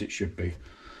the most it should be,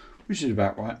 which is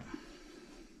about right.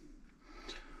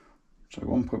 So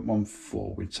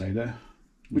 1.14 we'd say there,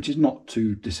 which is not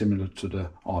too dissimilar to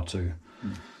the R2.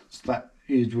 So that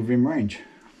is within range.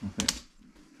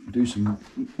 We do some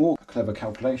more clever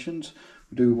calculations.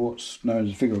 We do what's known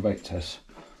as a figure of 8 test.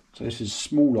 So this is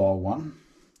small r1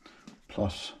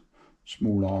 plus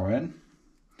small rn.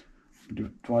 We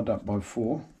divide that by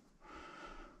 4.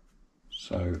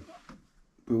 So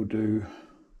we'll do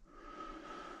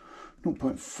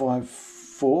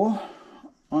 0.54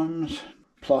 ohms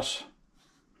plus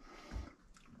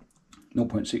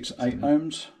 0.68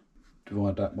 ohms.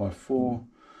 Divide that by 4.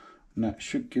 And that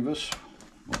should give us,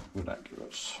 what would that give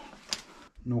us?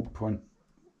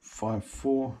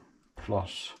 0.54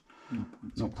 plus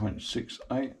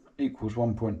 0.68 equals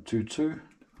 1.22.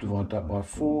 Divide that by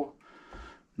 4.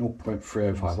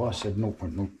 0.305. I said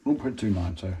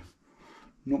 0.29, so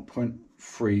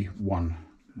 0.31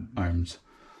 ohms.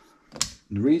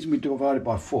 And the reason we divide it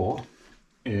by 4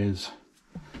 is,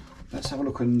 let's have a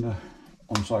look on the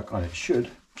on-site guide. It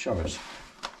should show us.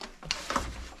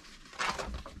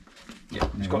 Yeah,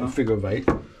 it's got a figure of 8.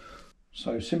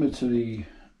 So similar to the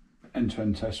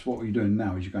end-to-end test, what we're doing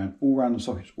now is you're going all around the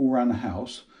sockets, all around the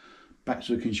house, back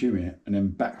to the consumer unit, and then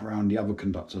back around the other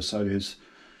conductor. So there's,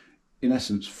 in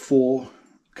essence, 4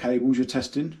 cables you're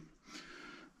testing,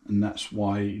 and that's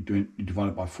why you divide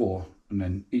it by 4, and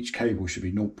then each cable should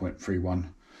be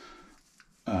 0.31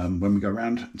 when we go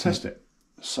around and test it.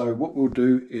 So what we'll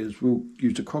do is we'll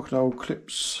use the crocodile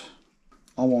clips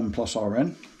R1 plus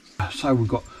Rn. So we've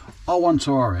got R1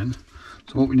 to Rn.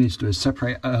 So what we need to do is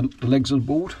separate the legs of the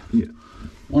board. Yeah.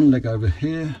 One leg over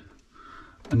here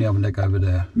and the other leg over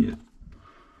there. Yeah.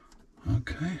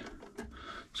 Okay,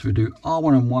 so we do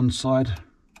R1 on one side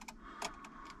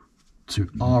to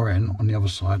RN on the other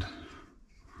side.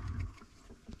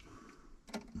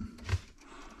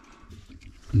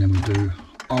 And then we do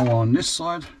R1 on this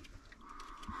side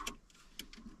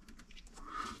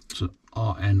to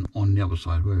RN on the other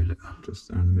side. Where is it? Just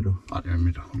there in the middle. Right there in the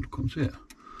middle. I can't see it.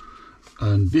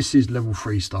 And this is level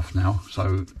 3 stuff now,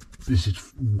 so this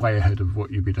is way ahead of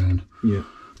what you'll be doing. Yeah.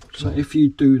 So if you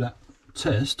do that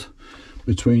test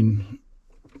between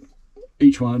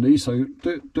each one of these, so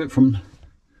do it from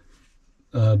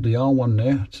the R1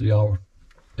 there to the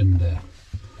RN there.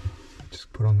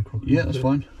 Just put on the clock. Yeah, that's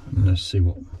fine. And let's see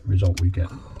what result we get.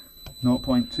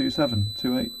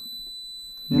 0.2728.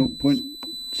 Yeah.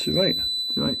 0.28.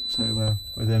 28. So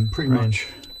within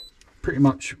Pretty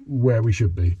much where we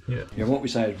should be. Yeah. Yeah, what we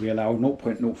say is we allow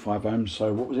 0.05 ohms,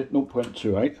 so what was it,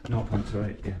 0.28?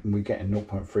 0.28, yeah. And we're getting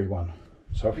 0.31.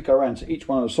 So if we go around to each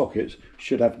one of the sockets,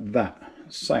 should have that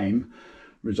same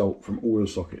result from all the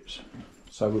sockets.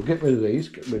 So we'll get rid of these,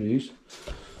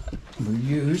 We'll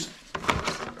use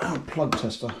our plug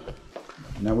tester.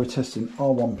 Now we're testing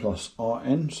R1 plus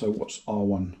RN, so what's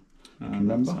R1? Can you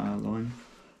remember? That's our line.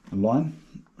 A line.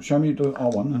 Show me the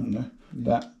R1, haven't you?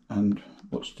 That, and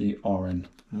what's the RN?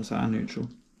 That's our neutral.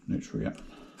 Neutral, yeah.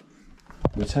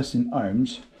 We're testing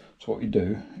ohms, so what you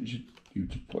do is you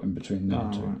just put in between the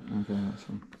two. Right. Okay, that's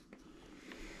fine.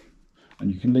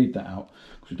 And you can leave that out,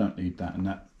 because we don't need that, and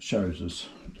that shows us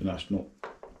that that's not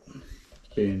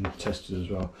being tested as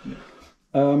well. Yeah.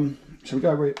 So we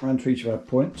go around to each of our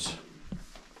points,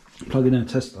 plug in our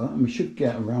tester, and we should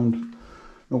get around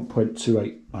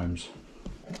 0.28 ohms.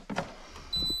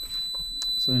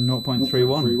 So 0.31.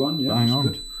 0.31, yeah, bang that's on.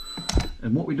 good.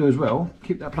 And what we do as well,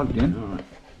 keep that plugged in. All right.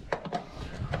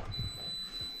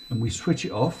 And we switch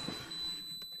it off,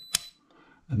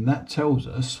 and that tells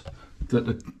us that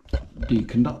the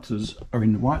conductors are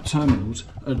in the right terminals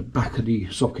at the back of the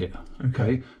socket.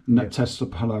 Okay, and that tests the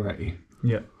polarity.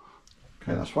 Yeah.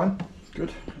 Okay, that's fine.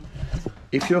 Good.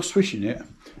 If you're switching it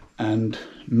and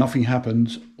nothing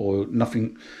happens, or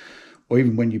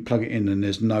even when you plug it in and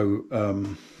there's no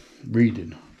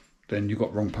reading, then you've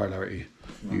got wrong polarity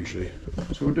usually.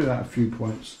 So we'll do that at a few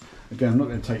points. Again, I'm not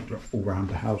going to take it all around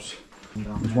the house.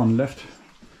 There's one left.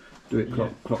 Do it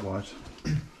clockwise.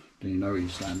 Then you know where you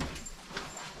stand.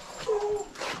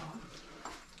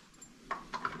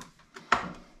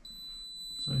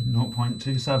 So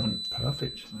 0.27.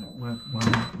 Perfect. So we're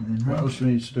within What range. else do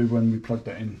we need to do when we plug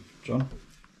that in, John?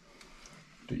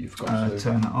 That you've got to do?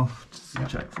 Turn it off to Yeah.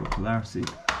 check for polarity.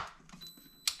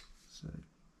 So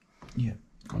yeah,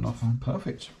 Gone off.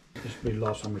 Perfect. This will be the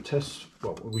last time we test.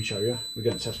 Well, we show you. We're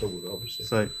going to test all of it, obviously.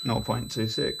 so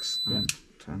 0.26. Yeah. And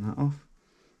turn that off.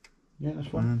 Yeah, that's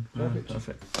fine. Perfect.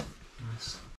 Perfect.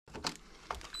 Nice.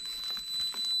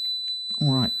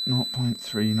 All right, 0.39.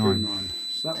 39.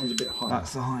 So that one's a bit higher.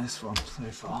 That's the highest one so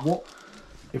far. What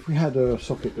if we had a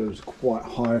socket that was quite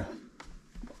high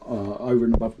over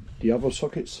and above the other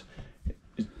sockets?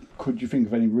 Could you think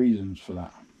of any reasons for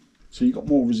that? So you've got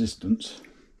more resistance.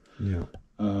 Yeah.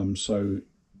 So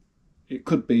it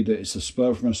could be that it's a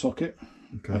spur from a socket.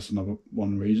 Okay. That's another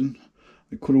one reason.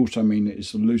 It could also mean that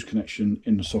it's a loose connection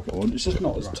in the socket, or it's just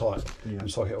not as tight in the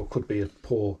socket, or could be a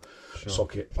poor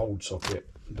socket, old socket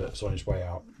that's on its way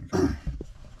out. Okay.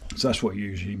 So that's what it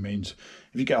usually means.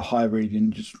 If you get a high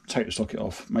reading, just take the socket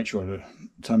off, make sure the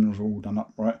terminals are all done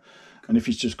up right. And if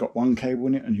it's just got one cable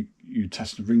in it and you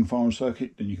test the ring firing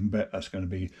circuit, then you can bet that's going to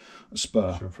be a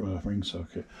spur from a ring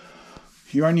circuit.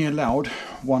 You're only allowed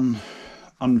one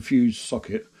unfused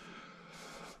socket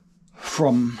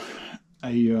from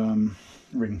a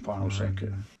ring final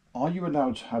circuit. Are you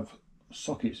allowed to have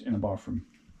sockets in a bathroom?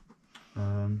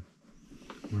 I'm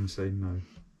going to say no.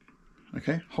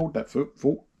 Okay, hold that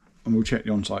thought and we'll check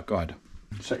the on-site guide.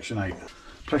 Section 8.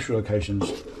 Pressure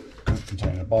locations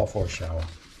containing a bath or a shower.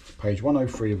 Page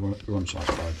 103 of your on-site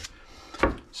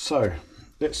guide. So,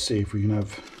 let's see if we can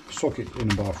have socket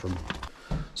in a bathroom.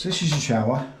 So this is your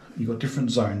shower. You've got different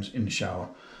zones in the shower.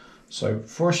 So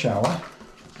for a shower,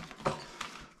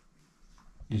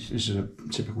 this is a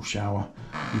typical shower.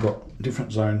 You've got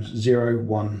different zones, 0,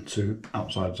 1, 2,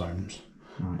 outside zones.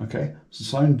 Right. Okay, so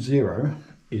zone 0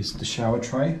 is the shower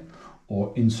tray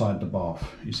or inside the bath.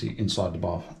 You see inside the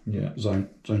bath, zone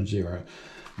 0.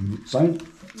 And zone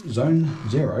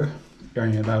 0, you're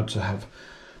only allowed to have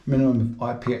minimum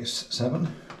of IPX7.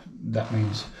 That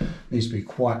means it needs to be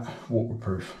quite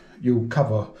waterproof. You'll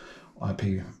cover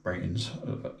IP ratings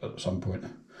at some point.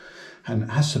 And it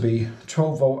has to be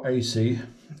 12 volt AC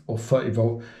or 30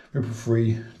 volt ripple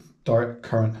free direct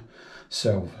current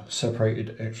cell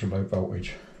separated extra low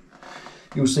voltage.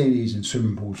 You'll see these in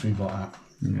swimming pools, things like that.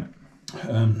 Yeah.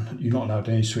 You're not allowed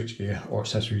any switchgear or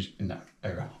accessories in that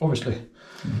area, obviously.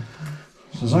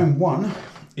 So zone 1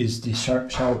 is the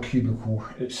shower cubicle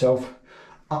itself,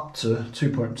 up to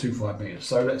 2.25 metres.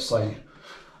 So let's say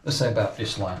about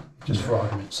this line, just for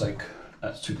argument's sake,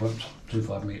 that's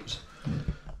 2.25 metres.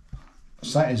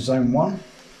 So that is zone 1.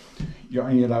 You're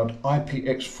only allowed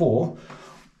IPX4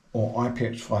 or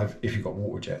IPX5 if you've got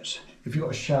water jets. If you've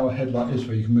got a shower head like this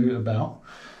where you can move it about,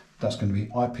 that's going to be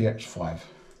IPX5.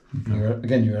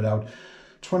 You're allowed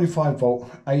 25 volt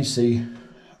AC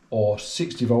or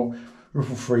 60 volt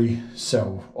ripple free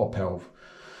cell or pelv.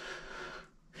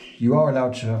 You are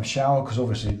allowed to have a shower because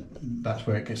obviously that's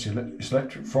where it gets its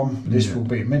electric from. This will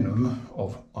be a minimum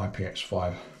of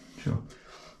IPX5. Sure.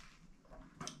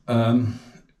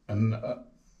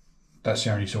 That's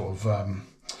the only sort of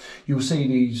you'll see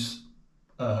these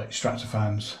extractor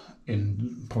fans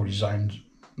in probably zone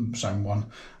 1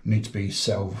 need to be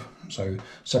so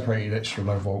separated extra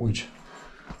low voltage,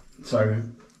 so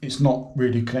it's not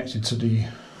really connected to the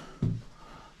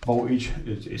voltage,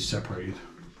 it's separated.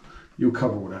 You'll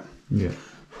cover all that. Yeah.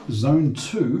 Zone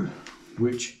 2,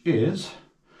 which is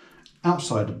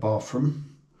outside the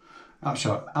bathroom,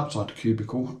 outside the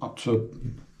cubicle, up to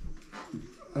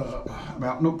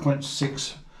about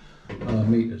 0.6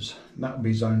 metres. That would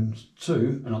be zone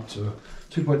 2 and up to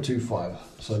 2.25.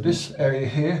 So this area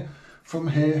here, from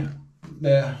here,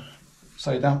 there,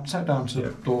 say down to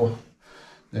the door,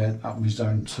 there, that would be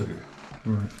zone 2.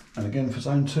 Right. And again for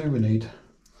zone 2 we need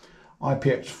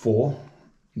IPX4,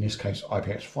 in this case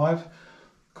IPX5,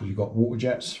 because you've got water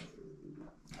jets,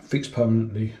 fixed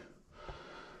permanently,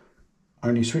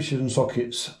 only switches and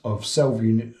sockets of cell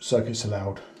unit circuits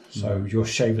allowed. So your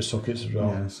shaver sockets as well.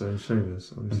 Yeah, so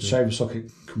shavers, obviously. And shaver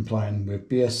socket complying with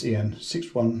BSEN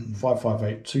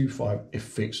 6155825 if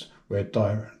fixed, where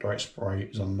direct spray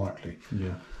is unlikely.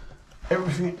 Yeah.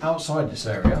 Everything outside this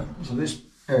area, so this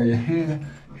area here,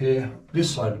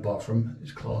 this side of the bathroom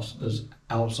is classed as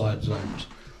outside zones.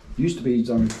 It used to be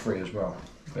zone 3 as well,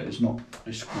 but it's not,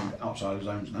 it's called outside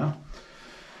zones now.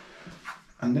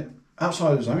 And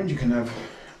outside the zones you can have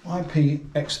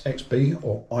IPXXB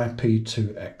or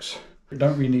IP2X. You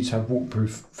don't really need to have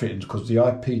waterproof fittings because the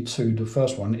IP2, the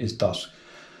first one, is dust.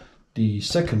 The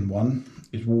second one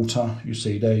is water. You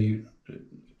see there,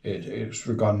 it's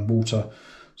regarding water.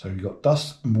 So you've got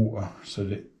dust and water, so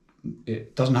that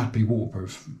it doesn't have to be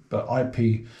waterproof. But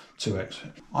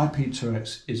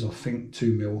IP2X is, I think,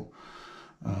 2 mil.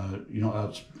 You're not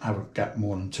allowed to have a gap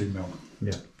more than 2 mil.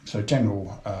 Yeah. So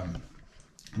general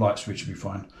light switch will be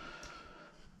fine.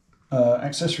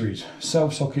 Accessories, cell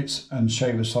sockets and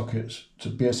shaver sockets to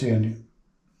BSEN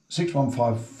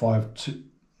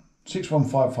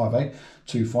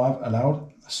 6155825 allowed.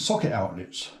 Socket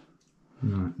outlets.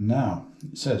 Right. Now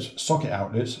it says socket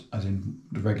outlets, as in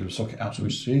the regular socket outlets we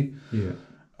see,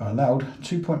 are allowed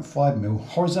 2.5 mil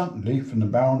horizontally from the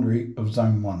boundary of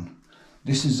zone 1.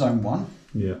 This is zone 1.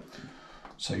 Yeah.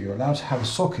 So you're allowed to have a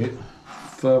socket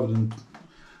further than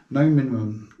no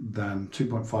minimum than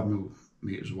 2.5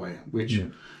 millimeters away, which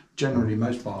generally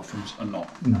most bathrooms are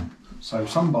not. No. So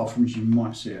some bathrooms you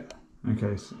might see it.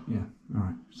 Okay, so, yeah,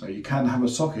 alright. So you can have a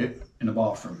socket in a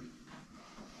bathroom.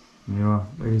 There you are,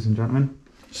 ladies and gentlemen.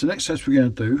 So next test we're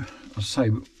going to do, as I say,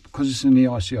 because it's in the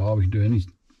EICR, we can do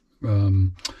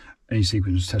any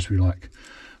sequence test we like.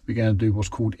 We're going to do what's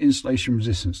called installation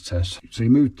resistance test. So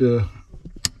you move the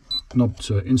knob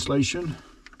to installation,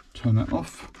 turn that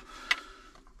off,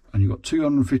 and you've got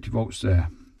 250 volts there.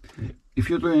 If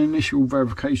you're doing initial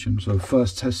verification, so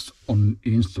first test on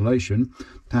the installation,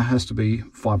 that has to be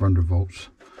 500 volts,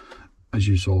 as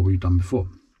you saw we've done before.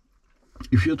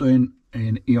 If you're doing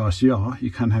an EICR,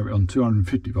 you can have it on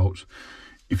 250 volts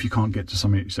if you can't get to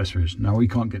some of the accessories. Now we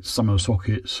can't get to some of the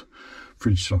sockets,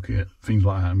 fridge socket, things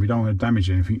like that, and we don't want to damage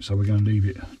anything, so we're going to leave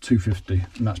it 250,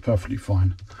 and that's perfectly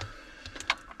fine.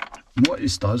 And what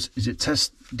this does is it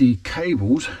tests the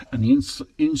cables and the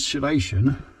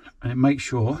insulation, and it makes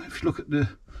sure, if you look at the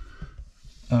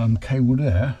cable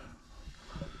there,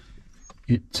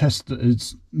 it tests that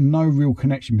there's no real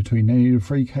connection between any of the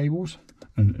three cables,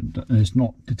 and it's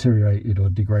not deteriorated or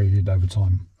degraded over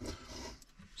time.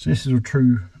 So this is a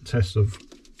true test of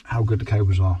how good the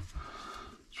cables are.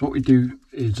 So what we do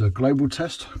is a global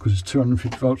test, because it's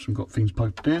 250 volts and we've got things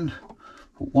plugged in.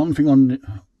 Put one thing on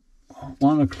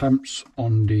one of the clamps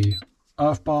on the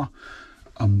earth bar,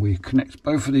 and we connect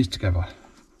both of these together.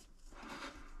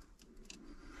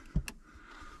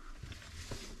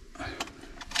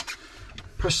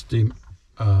 Press the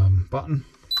button.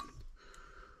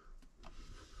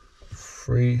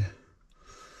 3.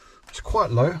 It's quite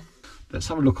low. let's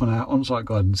have a look on our on-site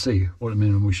guide and see what the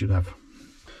minimum we should have.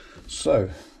 So,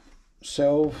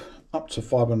 cell up to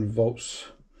 500 volts.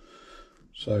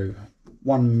 So,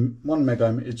 one mega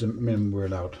ohm is the minimum we're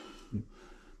allowed.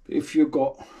 If you've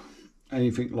got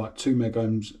anything like 2 mega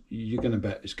ohms, you're going to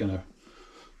bet it's going to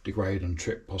degrade and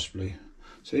trip possibly.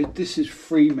 So this is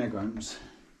 3 mega ohms.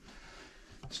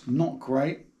 It's not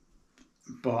great,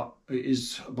 but it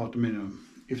is above the minimum.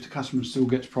 If the customer still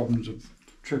gets problems of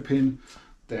tripping,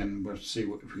 then we'll see if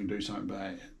we can do something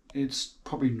about it. It's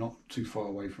probably not too far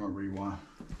away from a rewire.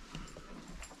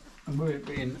 And with it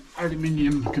being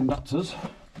aluminium conductors,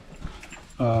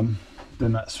 then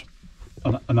that's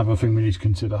another thing we need to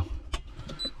consider.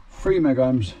 3 mega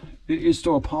ohms, it is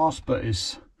still a pass, but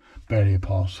it's barely a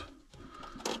pass.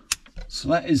 So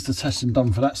that is the testing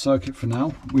done for that circuit for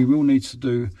now. We will need to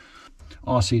do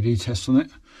RCD tests on it.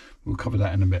 We'll cover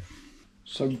that in a bit.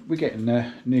 So we're getting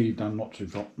there, nearly done, not too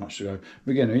much to go.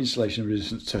 We're getting an installation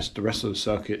resistance test the rest of the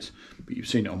circuits, but you've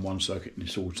seen it on one circuit and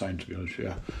it's all the same, to be honest with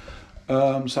you.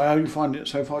 So how do you find it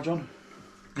so far, John?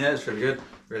 Yeah, it's really good,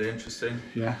 really interesting.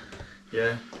 Yeah.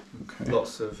 Yeah, Okay.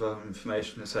 lots of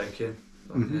information to take in.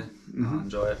 I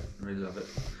enjoy it, I really love it.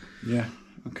 Yeah,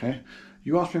 okay.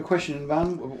 You asked me a question,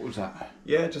 Van, what was that?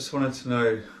 Yeah, just wanted to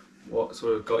know what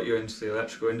sort of got you into the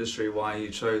electrical industry, why you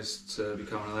chose to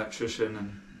become an electrician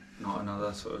and not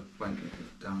another sort of went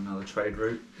down another trade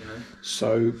route, you know?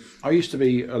 So I used to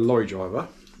be a lorry driver,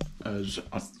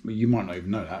 you might not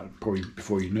even know that, probably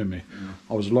before you knew me. Yeah.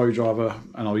 I was a lorry driver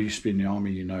and I used to be in the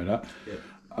army, you know that.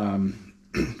 Yeah.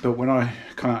 But when I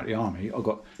come out of the army, I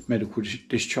got medical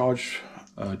discharge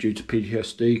due to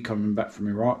PTSD coming back from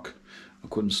Iraq. I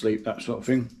couldn't sleep, that sort of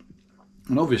thing.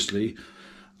 And obviously,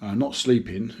 not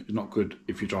sleeping is not good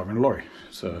if you're driving a lorry.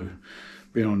 So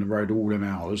being on the road all them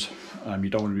hours, you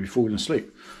don't want to be falling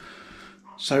asleep.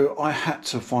 So I had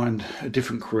to find a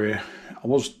different career. I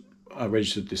was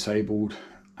registered disabled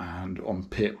and on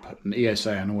PIP and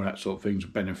ESA and all that sort of things,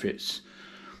 benefits.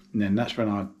 And then that's when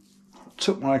I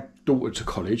took my daughter to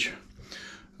college,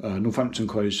 Northampton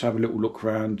College, to have a little look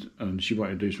around, and she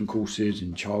wanted to do some courses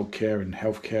in childcare and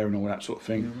healthcare and all that sort of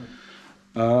thing.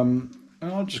 Yeah, right.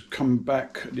 And I just come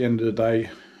back at the end of the day,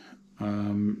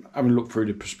 having a look through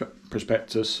the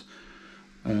prospectus,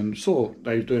 and saw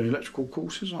they were doing electrical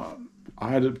courses.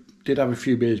 I did have a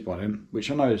few beers by then,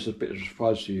 which I know is a bit of a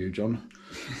surprise to you, John.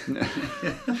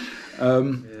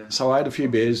 So I had a few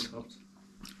beers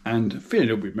and feeling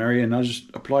a little bit merry, and I just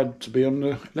applied to be on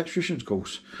the electrician's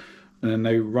course. And then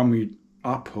they rung me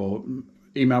up or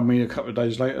emailed me a couple of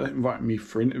days later, inviting me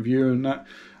for interview and that,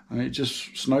 and it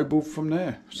just snowballed from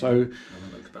there. So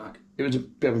it was a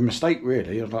bit of a mistake,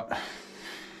 really. I was like,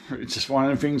 it's just one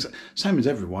of the things, same as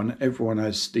everyone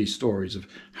has these stories of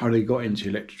how they got into the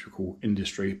electrical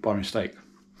industry by mistake.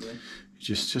 Yeah. It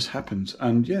just happens.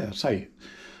 And yeah, I say,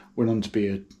 went on to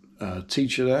be a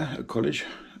teacher there at college.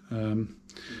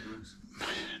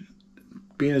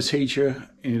 Being a teacher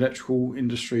in the electrical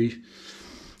industry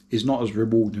is not as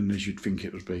rewarding as you'd think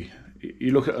it would be.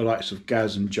 You look at the likes of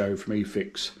Gaz and Joe from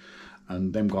eFix,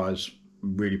 and them guys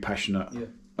really passionate. Yeah.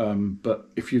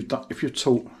 But if you've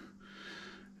taught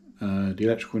the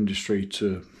electrical industry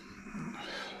to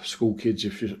school kids,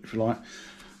 if you like,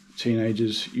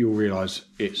 teenagers, you'll realise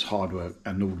it's hard work,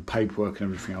 and all the paperwork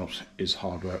and everything else is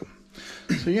hard work.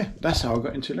 So yeah, that's how I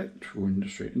got into the electrical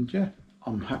industry, and yeah,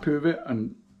 I'm happy with it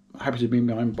and happy to be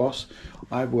my own boss.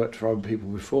 I've worked for other people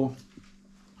before,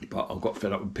 but I got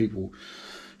fed up with people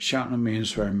shouting at me and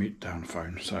swearing me down the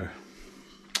phone. So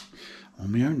I'm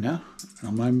on my own now, and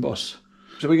I'm my own boss.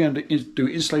 So we're going to do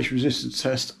installation resistance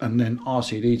test and then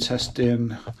RCD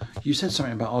testing. You said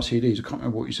something about RCDs. I can't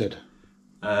remember what you said.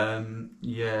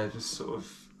 Yeah, just sort of,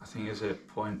 I think it's at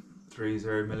 0.30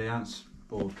 milliamps,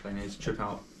 or they need to trip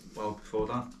out well before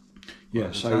that.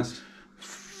 Yeah, so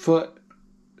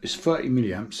it's 30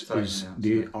 milliamps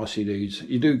the RCDs.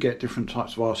 You do get different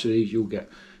types of RCDs. You'll get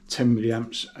 10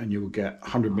 milliamps and you'll get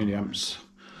 100 milliamps.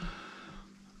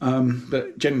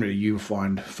 But generally you'll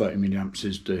find 30 milliamps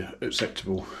is the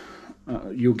acceptable.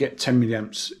 You'll get 10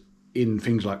 milliamps in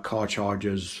things like car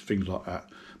chargers, things like that.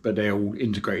 But they're all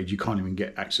integrated. You can't even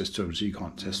get access to them, so you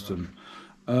can't test them.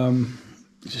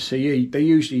 So yeah, they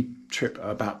usually trip at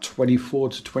about 24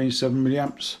 to 27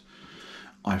 milliamps.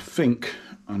 I think,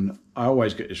 and I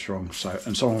always get this wrong,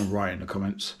 and someone will write in the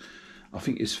comments, I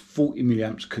think it's 40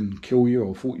 milliamps can kill you,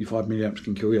 or 45 milliamps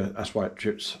can kill you. That's why it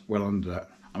trips well under that.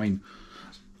 I mean,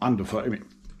 under 30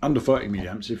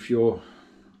 milliamps, if you're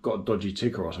got a dodgy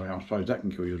ticker or something, I suppose that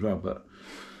can kill you as well. But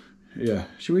yeah,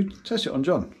 should we test it on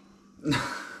John?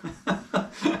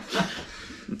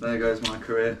 There goes my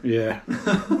career. Yeah.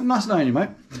 Nice knowing you, mate.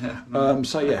 Yeah.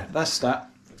 So yeah, that's that.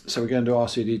 So we're going to do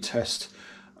RCD test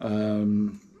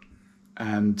and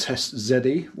test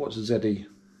ZE. What's a ZE?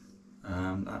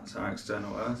 That's our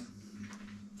external Earth.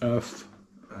 Earth.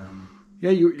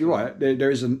 Yeah, you're right.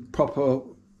 There is a proper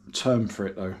term for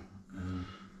it though. I'm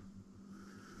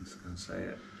just going to say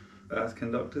it. Earth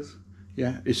conductors.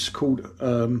 Yeah, it's called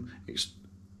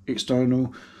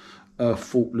external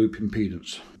fault loop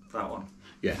impedance. That one.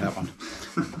 Yeah, that one.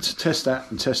 To test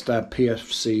that and test our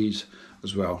PFCs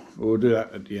as well. We'll do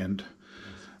that at the end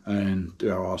and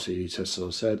do our RCD test, as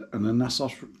I said, and then that's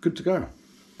us good to go.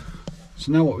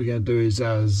 So now what we're going to do is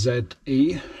our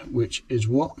ZE, which is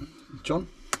what, John?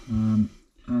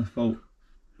 Earth fault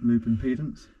loop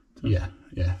impedance. Yeah,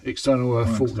 external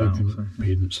fault loop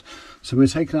impedance. So we're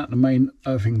taking out the main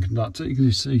earthing conductor. You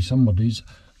can see somebody's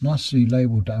nicely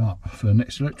labelled that up for the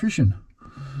next electrician.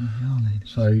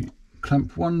 So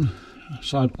clamp one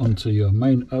side onto your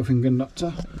main earthing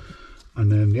conductor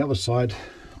and then the other side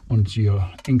onto your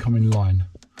incoming line.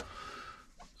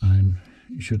 And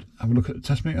you should have a look at the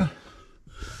test meter.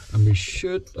 And we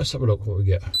should, let's have a look what we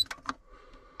get.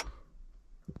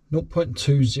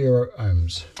 0.20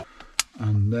 ohms.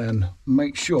 And then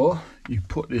make sure you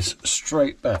put this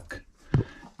straight back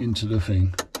into the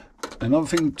thing. Another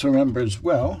thing to remember as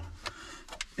well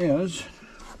is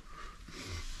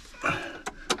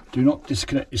do not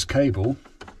disconnect this cable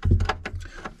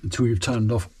until you've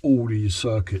turned off all these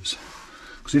circuits.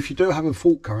 Because if you do have a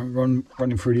fault current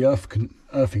running through the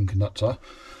earthing conductor,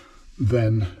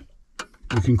 then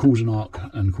you can cause an arc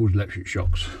and cause electric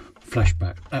shocks,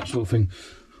 flashback, that sort of thing,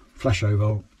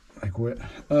 flashover, I call it.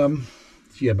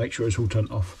 Yeah, make sure it's all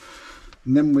turned off.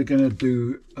 And then we're going to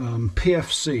do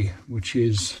PFC, which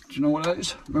is, do you know what that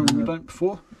is? Remember we've done it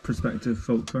before? Prospective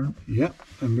fault current. Yeah,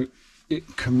 and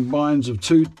it combines of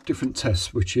two different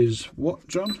tests, which is what,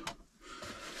 John?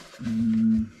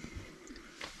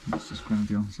 Let's just grab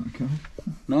the answer, okay?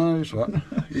 No, it's right.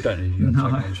 You don't need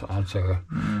your answer.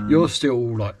 You're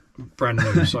still like brand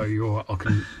new, so I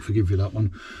can forgive you that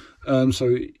one.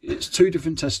 So it's two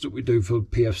different tests that we do for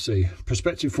PFC.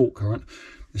 Prospective fault current.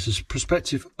 This is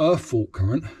prospective earth fault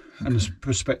current and this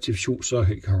prospective short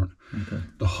circuit current. Okay.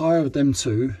 The higher of them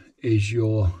two is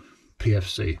your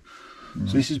PFC. Right.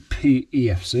 So this is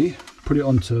PEFC. Put it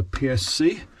onto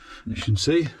PSC, you can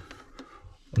see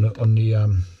on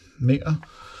the meter,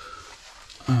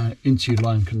 into your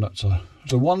line conductor.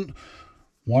 So one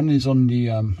is on the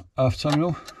earth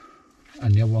terminal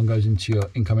and the other one goes into your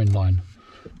incoming line.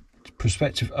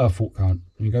 Prospective earth fault current.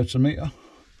 And you go to the meter.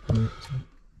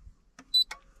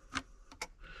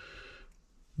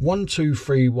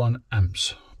 1231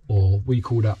 amps, or we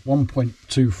call that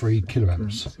 1.23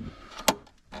 kiloamps.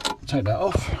 Take that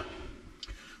off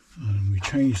and we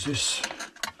change this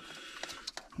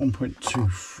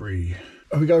 1.23.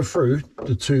 We go through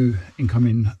the two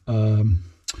incoming line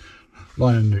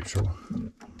and neutral.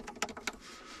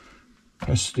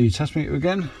 Press the test meter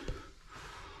again.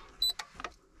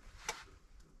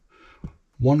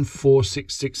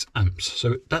 1466 amps.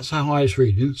 So that's our highest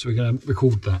reading. So we're going to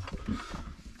record that.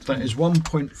 That is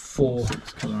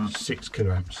 1.46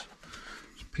 kiloamps. So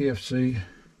PFC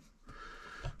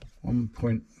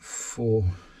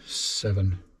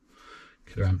 1.47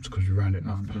 kiloamps because we round it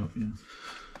up.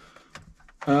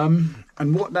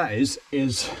 And what that is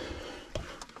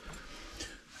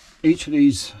each of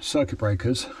these circuit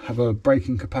breakers have a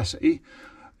breaking capacity.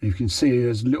 You can see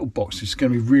there's a little box. It's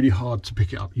going to be really hard to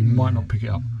pick it up. You might not pick it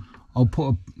up. I'll put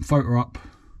a photo up,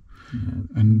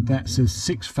 and that says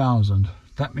 6,000.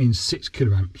 That means 6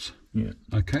 kiloamps. Yeah.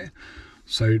 Okay.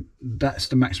 So that's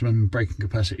the maximum breaking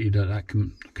capacity that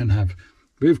can have.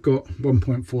 We've got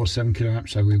 1.47 kiloamps,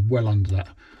 so we're well under that.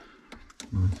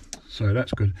 So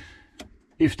that's good.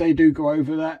 If they do go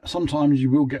over that, sometimes you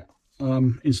will get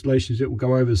installations that will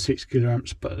go over 6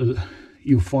 kiloamps, but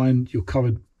you'll find you're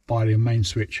covered by the main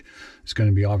switch. It's going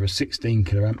to be either a 16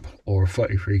 kiloamp or a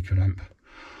 33 kiloamp.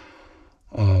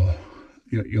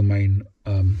 Your main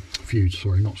fuse,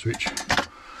 sorry, not switch.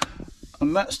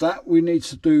 And that's that. We need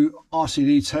to do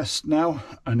RCD test now,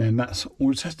 and then that's all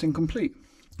the testing complete.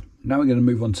 Now we're going to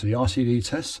move on to the RCD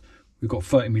test. We've got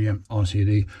 30 milliamp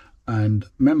RCD, and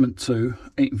Amendment 2,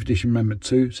 18th edition Amendment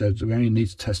 2 says that we only need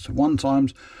to test one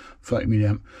times 30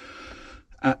 milliamp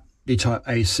at the type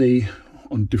AC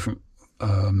on different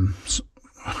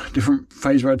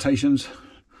phase rotations.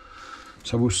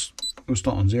 So we'll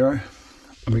start on 0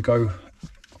 and we go,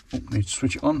 need to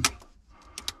switch it on.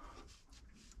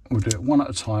 We'll do it one at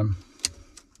a time.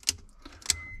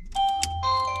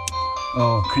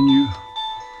 Oh, can you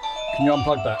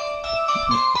unplug that?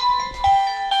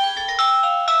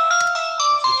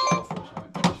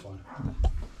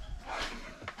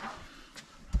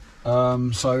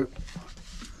 So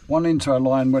one into a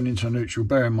line, one into a neutral.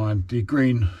 Bear in mind the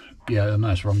green, yeah, I know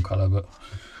it's wrong colour, but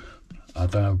I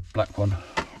don't have a black one.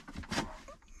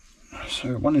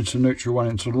 So one into neutral, one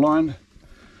into the line.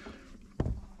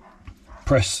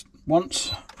 Press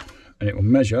once and it will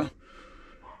measure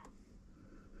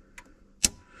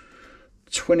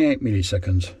 28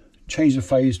 milliseconds. Change the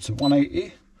phase to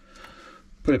 180.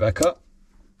 Put it back up.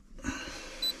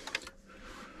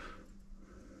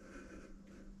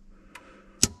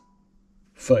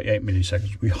 .38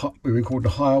 milliseconds. We record the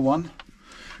higher one,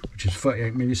 which is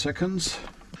 38 milliseconds.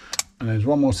 And there's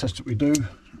one more test that we do.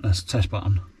 That's the test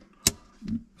button.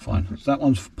 Fine. So that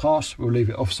one's passed. We'll leave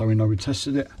it off so we know we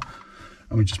tested it.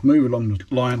 And we just move along the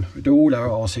line. We do all our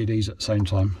RCDs at the same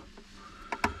time.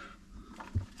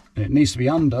 And it needs to be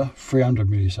under 300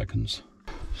 milliseconds.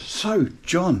 So,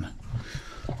 John,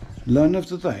 learn of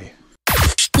the day.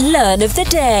 Learn of the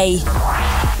day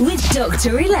with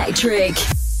Dr. Electric.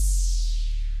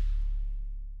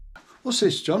 What's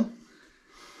this, John?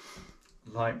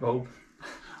 Light bulb.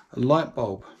 A light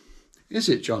bulb. Is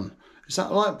it, John? Is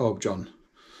that a light bulb, John?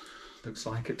 Looks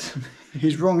like it to me.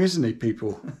 He's wrong, isn't he,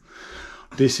 people?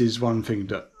 This is one thing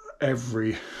that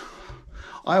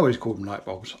I always call them light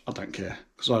bulbs. I don't care,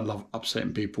 because I love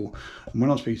upsetting people. And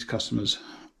when I speak to customers,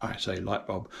 I say light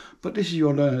bulb. But this is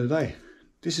your learn of the day.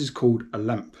 This is called a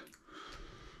lamp.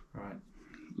 Right.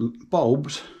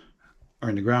 Bulbs are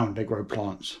in the ground. They grow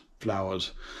plants,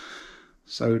 flowers.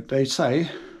 So they say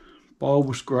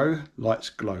bulbs grow, lights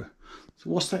glow. So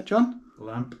what's that, John?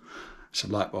 Lamp. It's a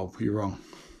light bulb. You're wrong.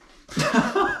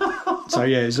 So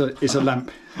yeah, it's a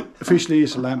lamp. Officially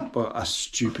it's a lamp, but a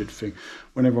stupid thing.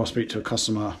 Whenever I speak to a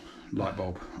customer, light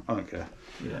bulb. I don't care.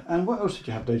 Yeah. And what else did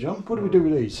you have there, John? What do we do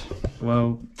with these?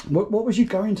 Well, What was you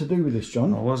going to do with this,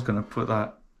 John? I was going to put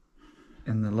that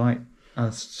in the light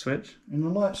switch. In the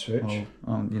light switch? You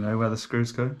know where the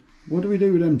screws go. What do we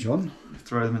do with them, John?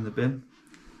 Throw them in the bin.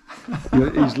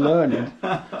 He's learning.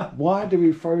 Why do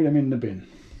we throw them in the bin?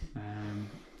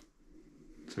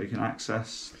 So we can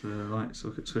access the light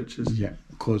socket switches. Yeah,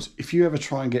 because if you ever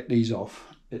try and get these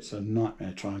off, it's a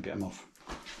nightmare trying to get them off.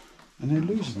 And they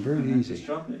lose them very easy.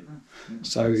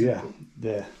 So yeah,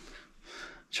 there.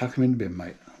 Chuck them in the bin,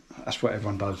 mate. That's what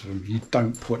everyone does with them. You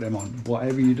don't put them on.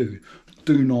 Whatever you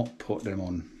do not put them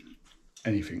on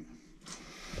anything.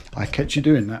 I catch you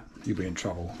doing that, you'll be in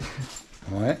trouble.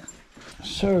 Alright?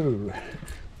 So,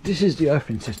 this is the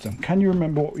earthing system. Can you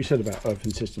remember what we said about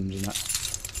earthing systems and that?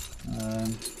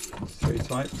 There's 3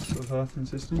 types of earthing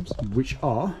systems. Which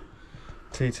are?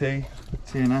 TT,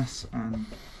 TNS and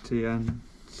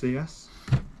TNCS.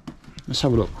 Let's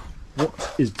have a look.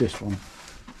 What is this one?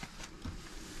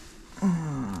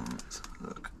 Let's have a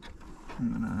look. I'm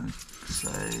going to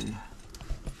say...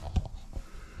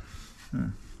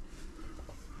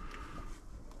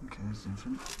 Okay, it's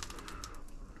different.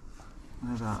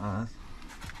 Where's our earth?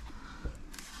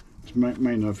 It's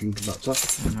main earthing conductor.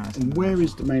 And where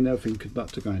is the main earthing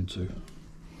conductor going to?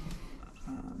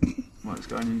 Well, it's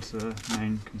going into the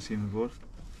main consumer board.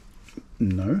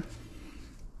 No.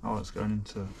 Oh, it's going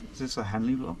into... Is this a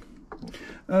Henley block?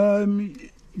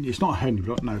 It's not a Henley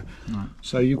block, no. No.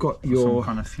 So you've got Some your...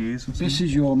 kind of fuse or something? This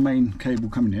is your main cable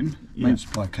coming in, main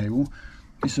supply cable.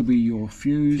 This will be your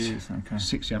fuse, okay.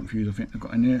 60 amp fuse I think they've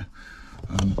got in here.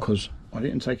 Because I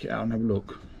didn't take it out and have a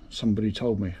look. Somebody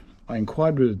told me. I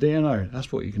inquired with the DNO.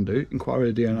 That's what you can do. Inquire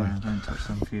with the DNO. Yeah, don't touch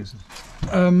them fuses.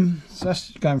 So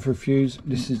that's going for a fuse.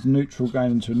 This is neutral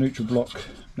going into a neutral block,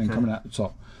 then coming out the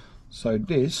top. So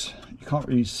this you can't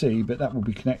really see, but that will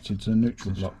be connected to the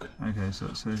neutral block. Okay, so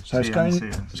it's a So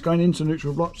it's going into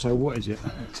neutral block. So what is it?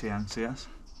 A TNCS.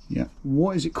 Yeah.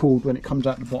 What is it called when it comes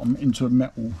out the bottom into a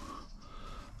metal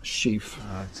sheath?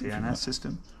 TNS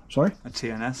system. Sorry? A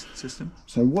TNS system.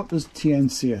 So what does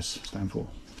TNCS stand for?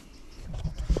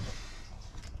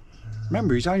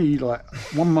 Remember, he's only like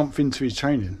 1 month into his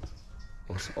training.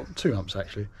 Or 2 months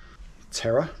actually.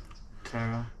 Terra.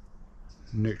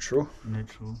 Neutral.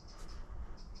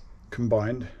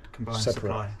 Combined. Separate.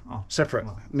 Supply. Oh, Separate.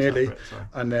 well, Nearly. separate, sorry.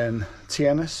 And then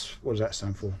TNS, what does that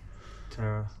stand for?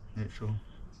 Terra, neutral,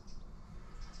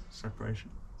 separation.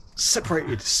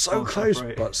 Separated. So close,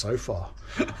 separated. but so far.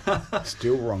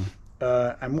 Still wrong.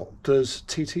 And what does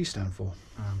TT stand for?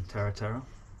 Terra.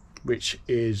 Which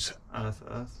is... Earth.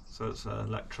 So it's an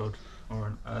electrode or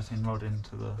an earthing rod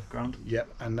into the ground. Yep,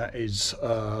 and that is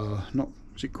not...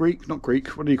 Is it Greek? Not Greek.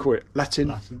 What do you call it?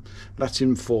 Latin.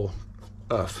 Latin for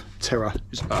earth. Terra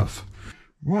is earth.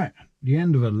 Right, the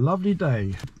end of a lovely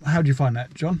day. How do you find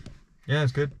that, John? Yeah,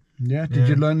 it's good. Yeah, did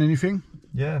you learn anything?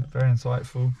 Yeah, very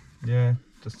insightful. Yeah,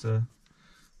 just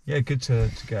good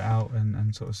to get out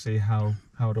and sort of see how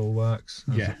how it all works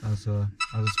as a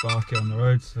sparky on the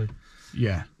road. So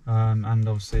Yeah. and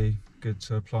obviously good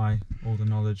to apply all the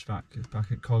knowledge back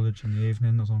at college in the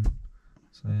evening. I was on.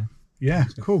 So yeah. Yeah,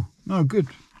 cool. No, good.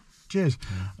 Cheers.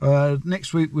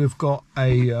 Next week we've got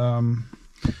a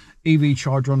EV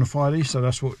charger on the Friday, so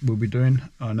that's what we'll be doing,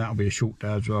 and that'll be a short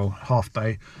day as well, half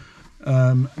day.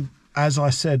 As I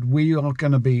said, we are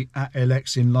going to be at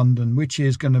LX in London, which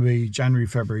is going to be January,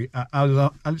 February at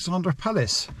Alexandra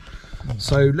Palace.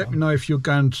 So let me know if you're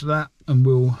going to that, and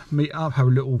we'll meet up, have a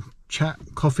little chat,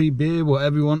 coffee, beer,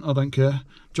 whatever you want. I don't care.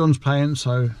 John's paying,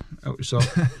 so help yourself.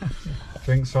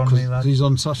 Drinks on me, lad. He's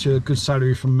on such a good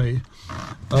salary from me.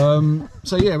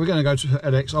 So yeah, we're going to go to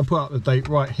LX. I'll put up the date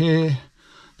right here.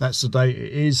 That's the date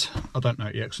it is. I don't know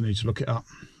it yet because I need to look it up.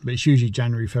 But it's usually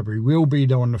January, February. We'll be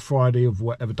there on the Friday of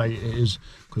whatever date it is,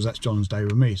 because that's John's day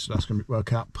with me. So that's going to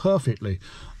work out perfectly.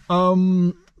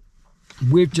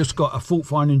 We've just got a fault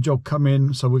finding job come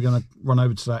in, so we're going to run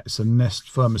over to that. It's a Nest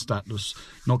thermostat that's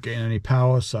not getting any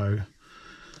power. So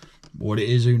what it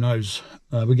is, who knows?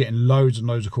 We're getting loads and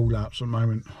loads of call outs at the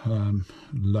moment.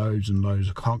 Loads and loads.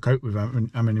 I can't cope with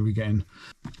how many we're getting.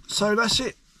 So that's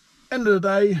it. End of the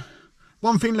day.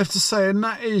 One thing left to say, and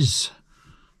that is,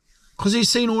 because he's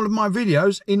seen all of my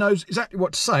videos, he knows exactly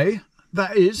what to say.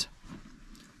 That is,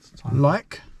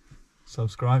 like,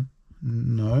 subscribe.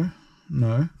 No,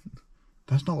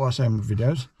 that's not what I say in my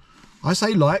videos. I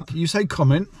say like, you say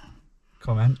comment.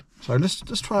 Comment. So let's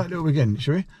try it a little again,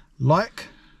 shall we? Like,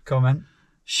 comment,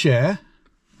 share,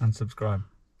 and subscribe.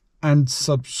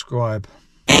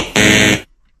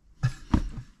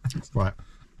 Right,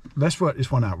 let's work this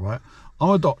one out, right? I'm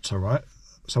a doctor, right?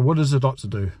 So what does a doctor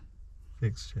do?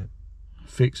 Fix shit.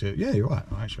 Fix it. Yeah, you're right.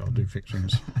 Actually, I'll do fix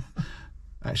things.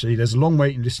 Actually, there's a long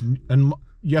waiting list, and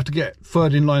you have to get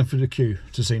third in line for the queue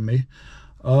to see me.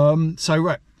 So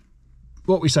right,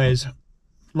 what we say is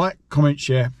like, comment,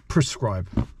 share, prescribe.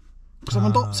 Because I'm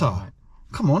a doctor. Right.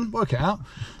 Come on, work it out.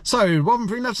 So one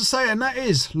thing left to say, and that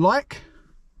is like,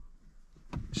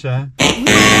 share.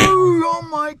 No! Oh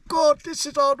my God, this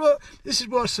is hard work. This is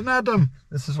worse than Adam.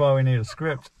 This is why we need a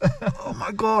script. Oh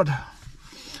my God.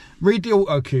 Read the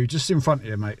auto cue just in front of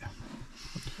you, mate.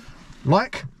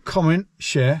 Like, comment,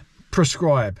 share,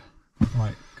 prescribe.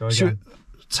 Right, go again.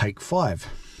 Take 5.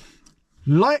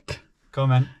 Like,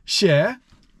 comment, share,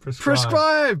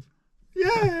 prescribe.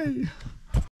 Yay!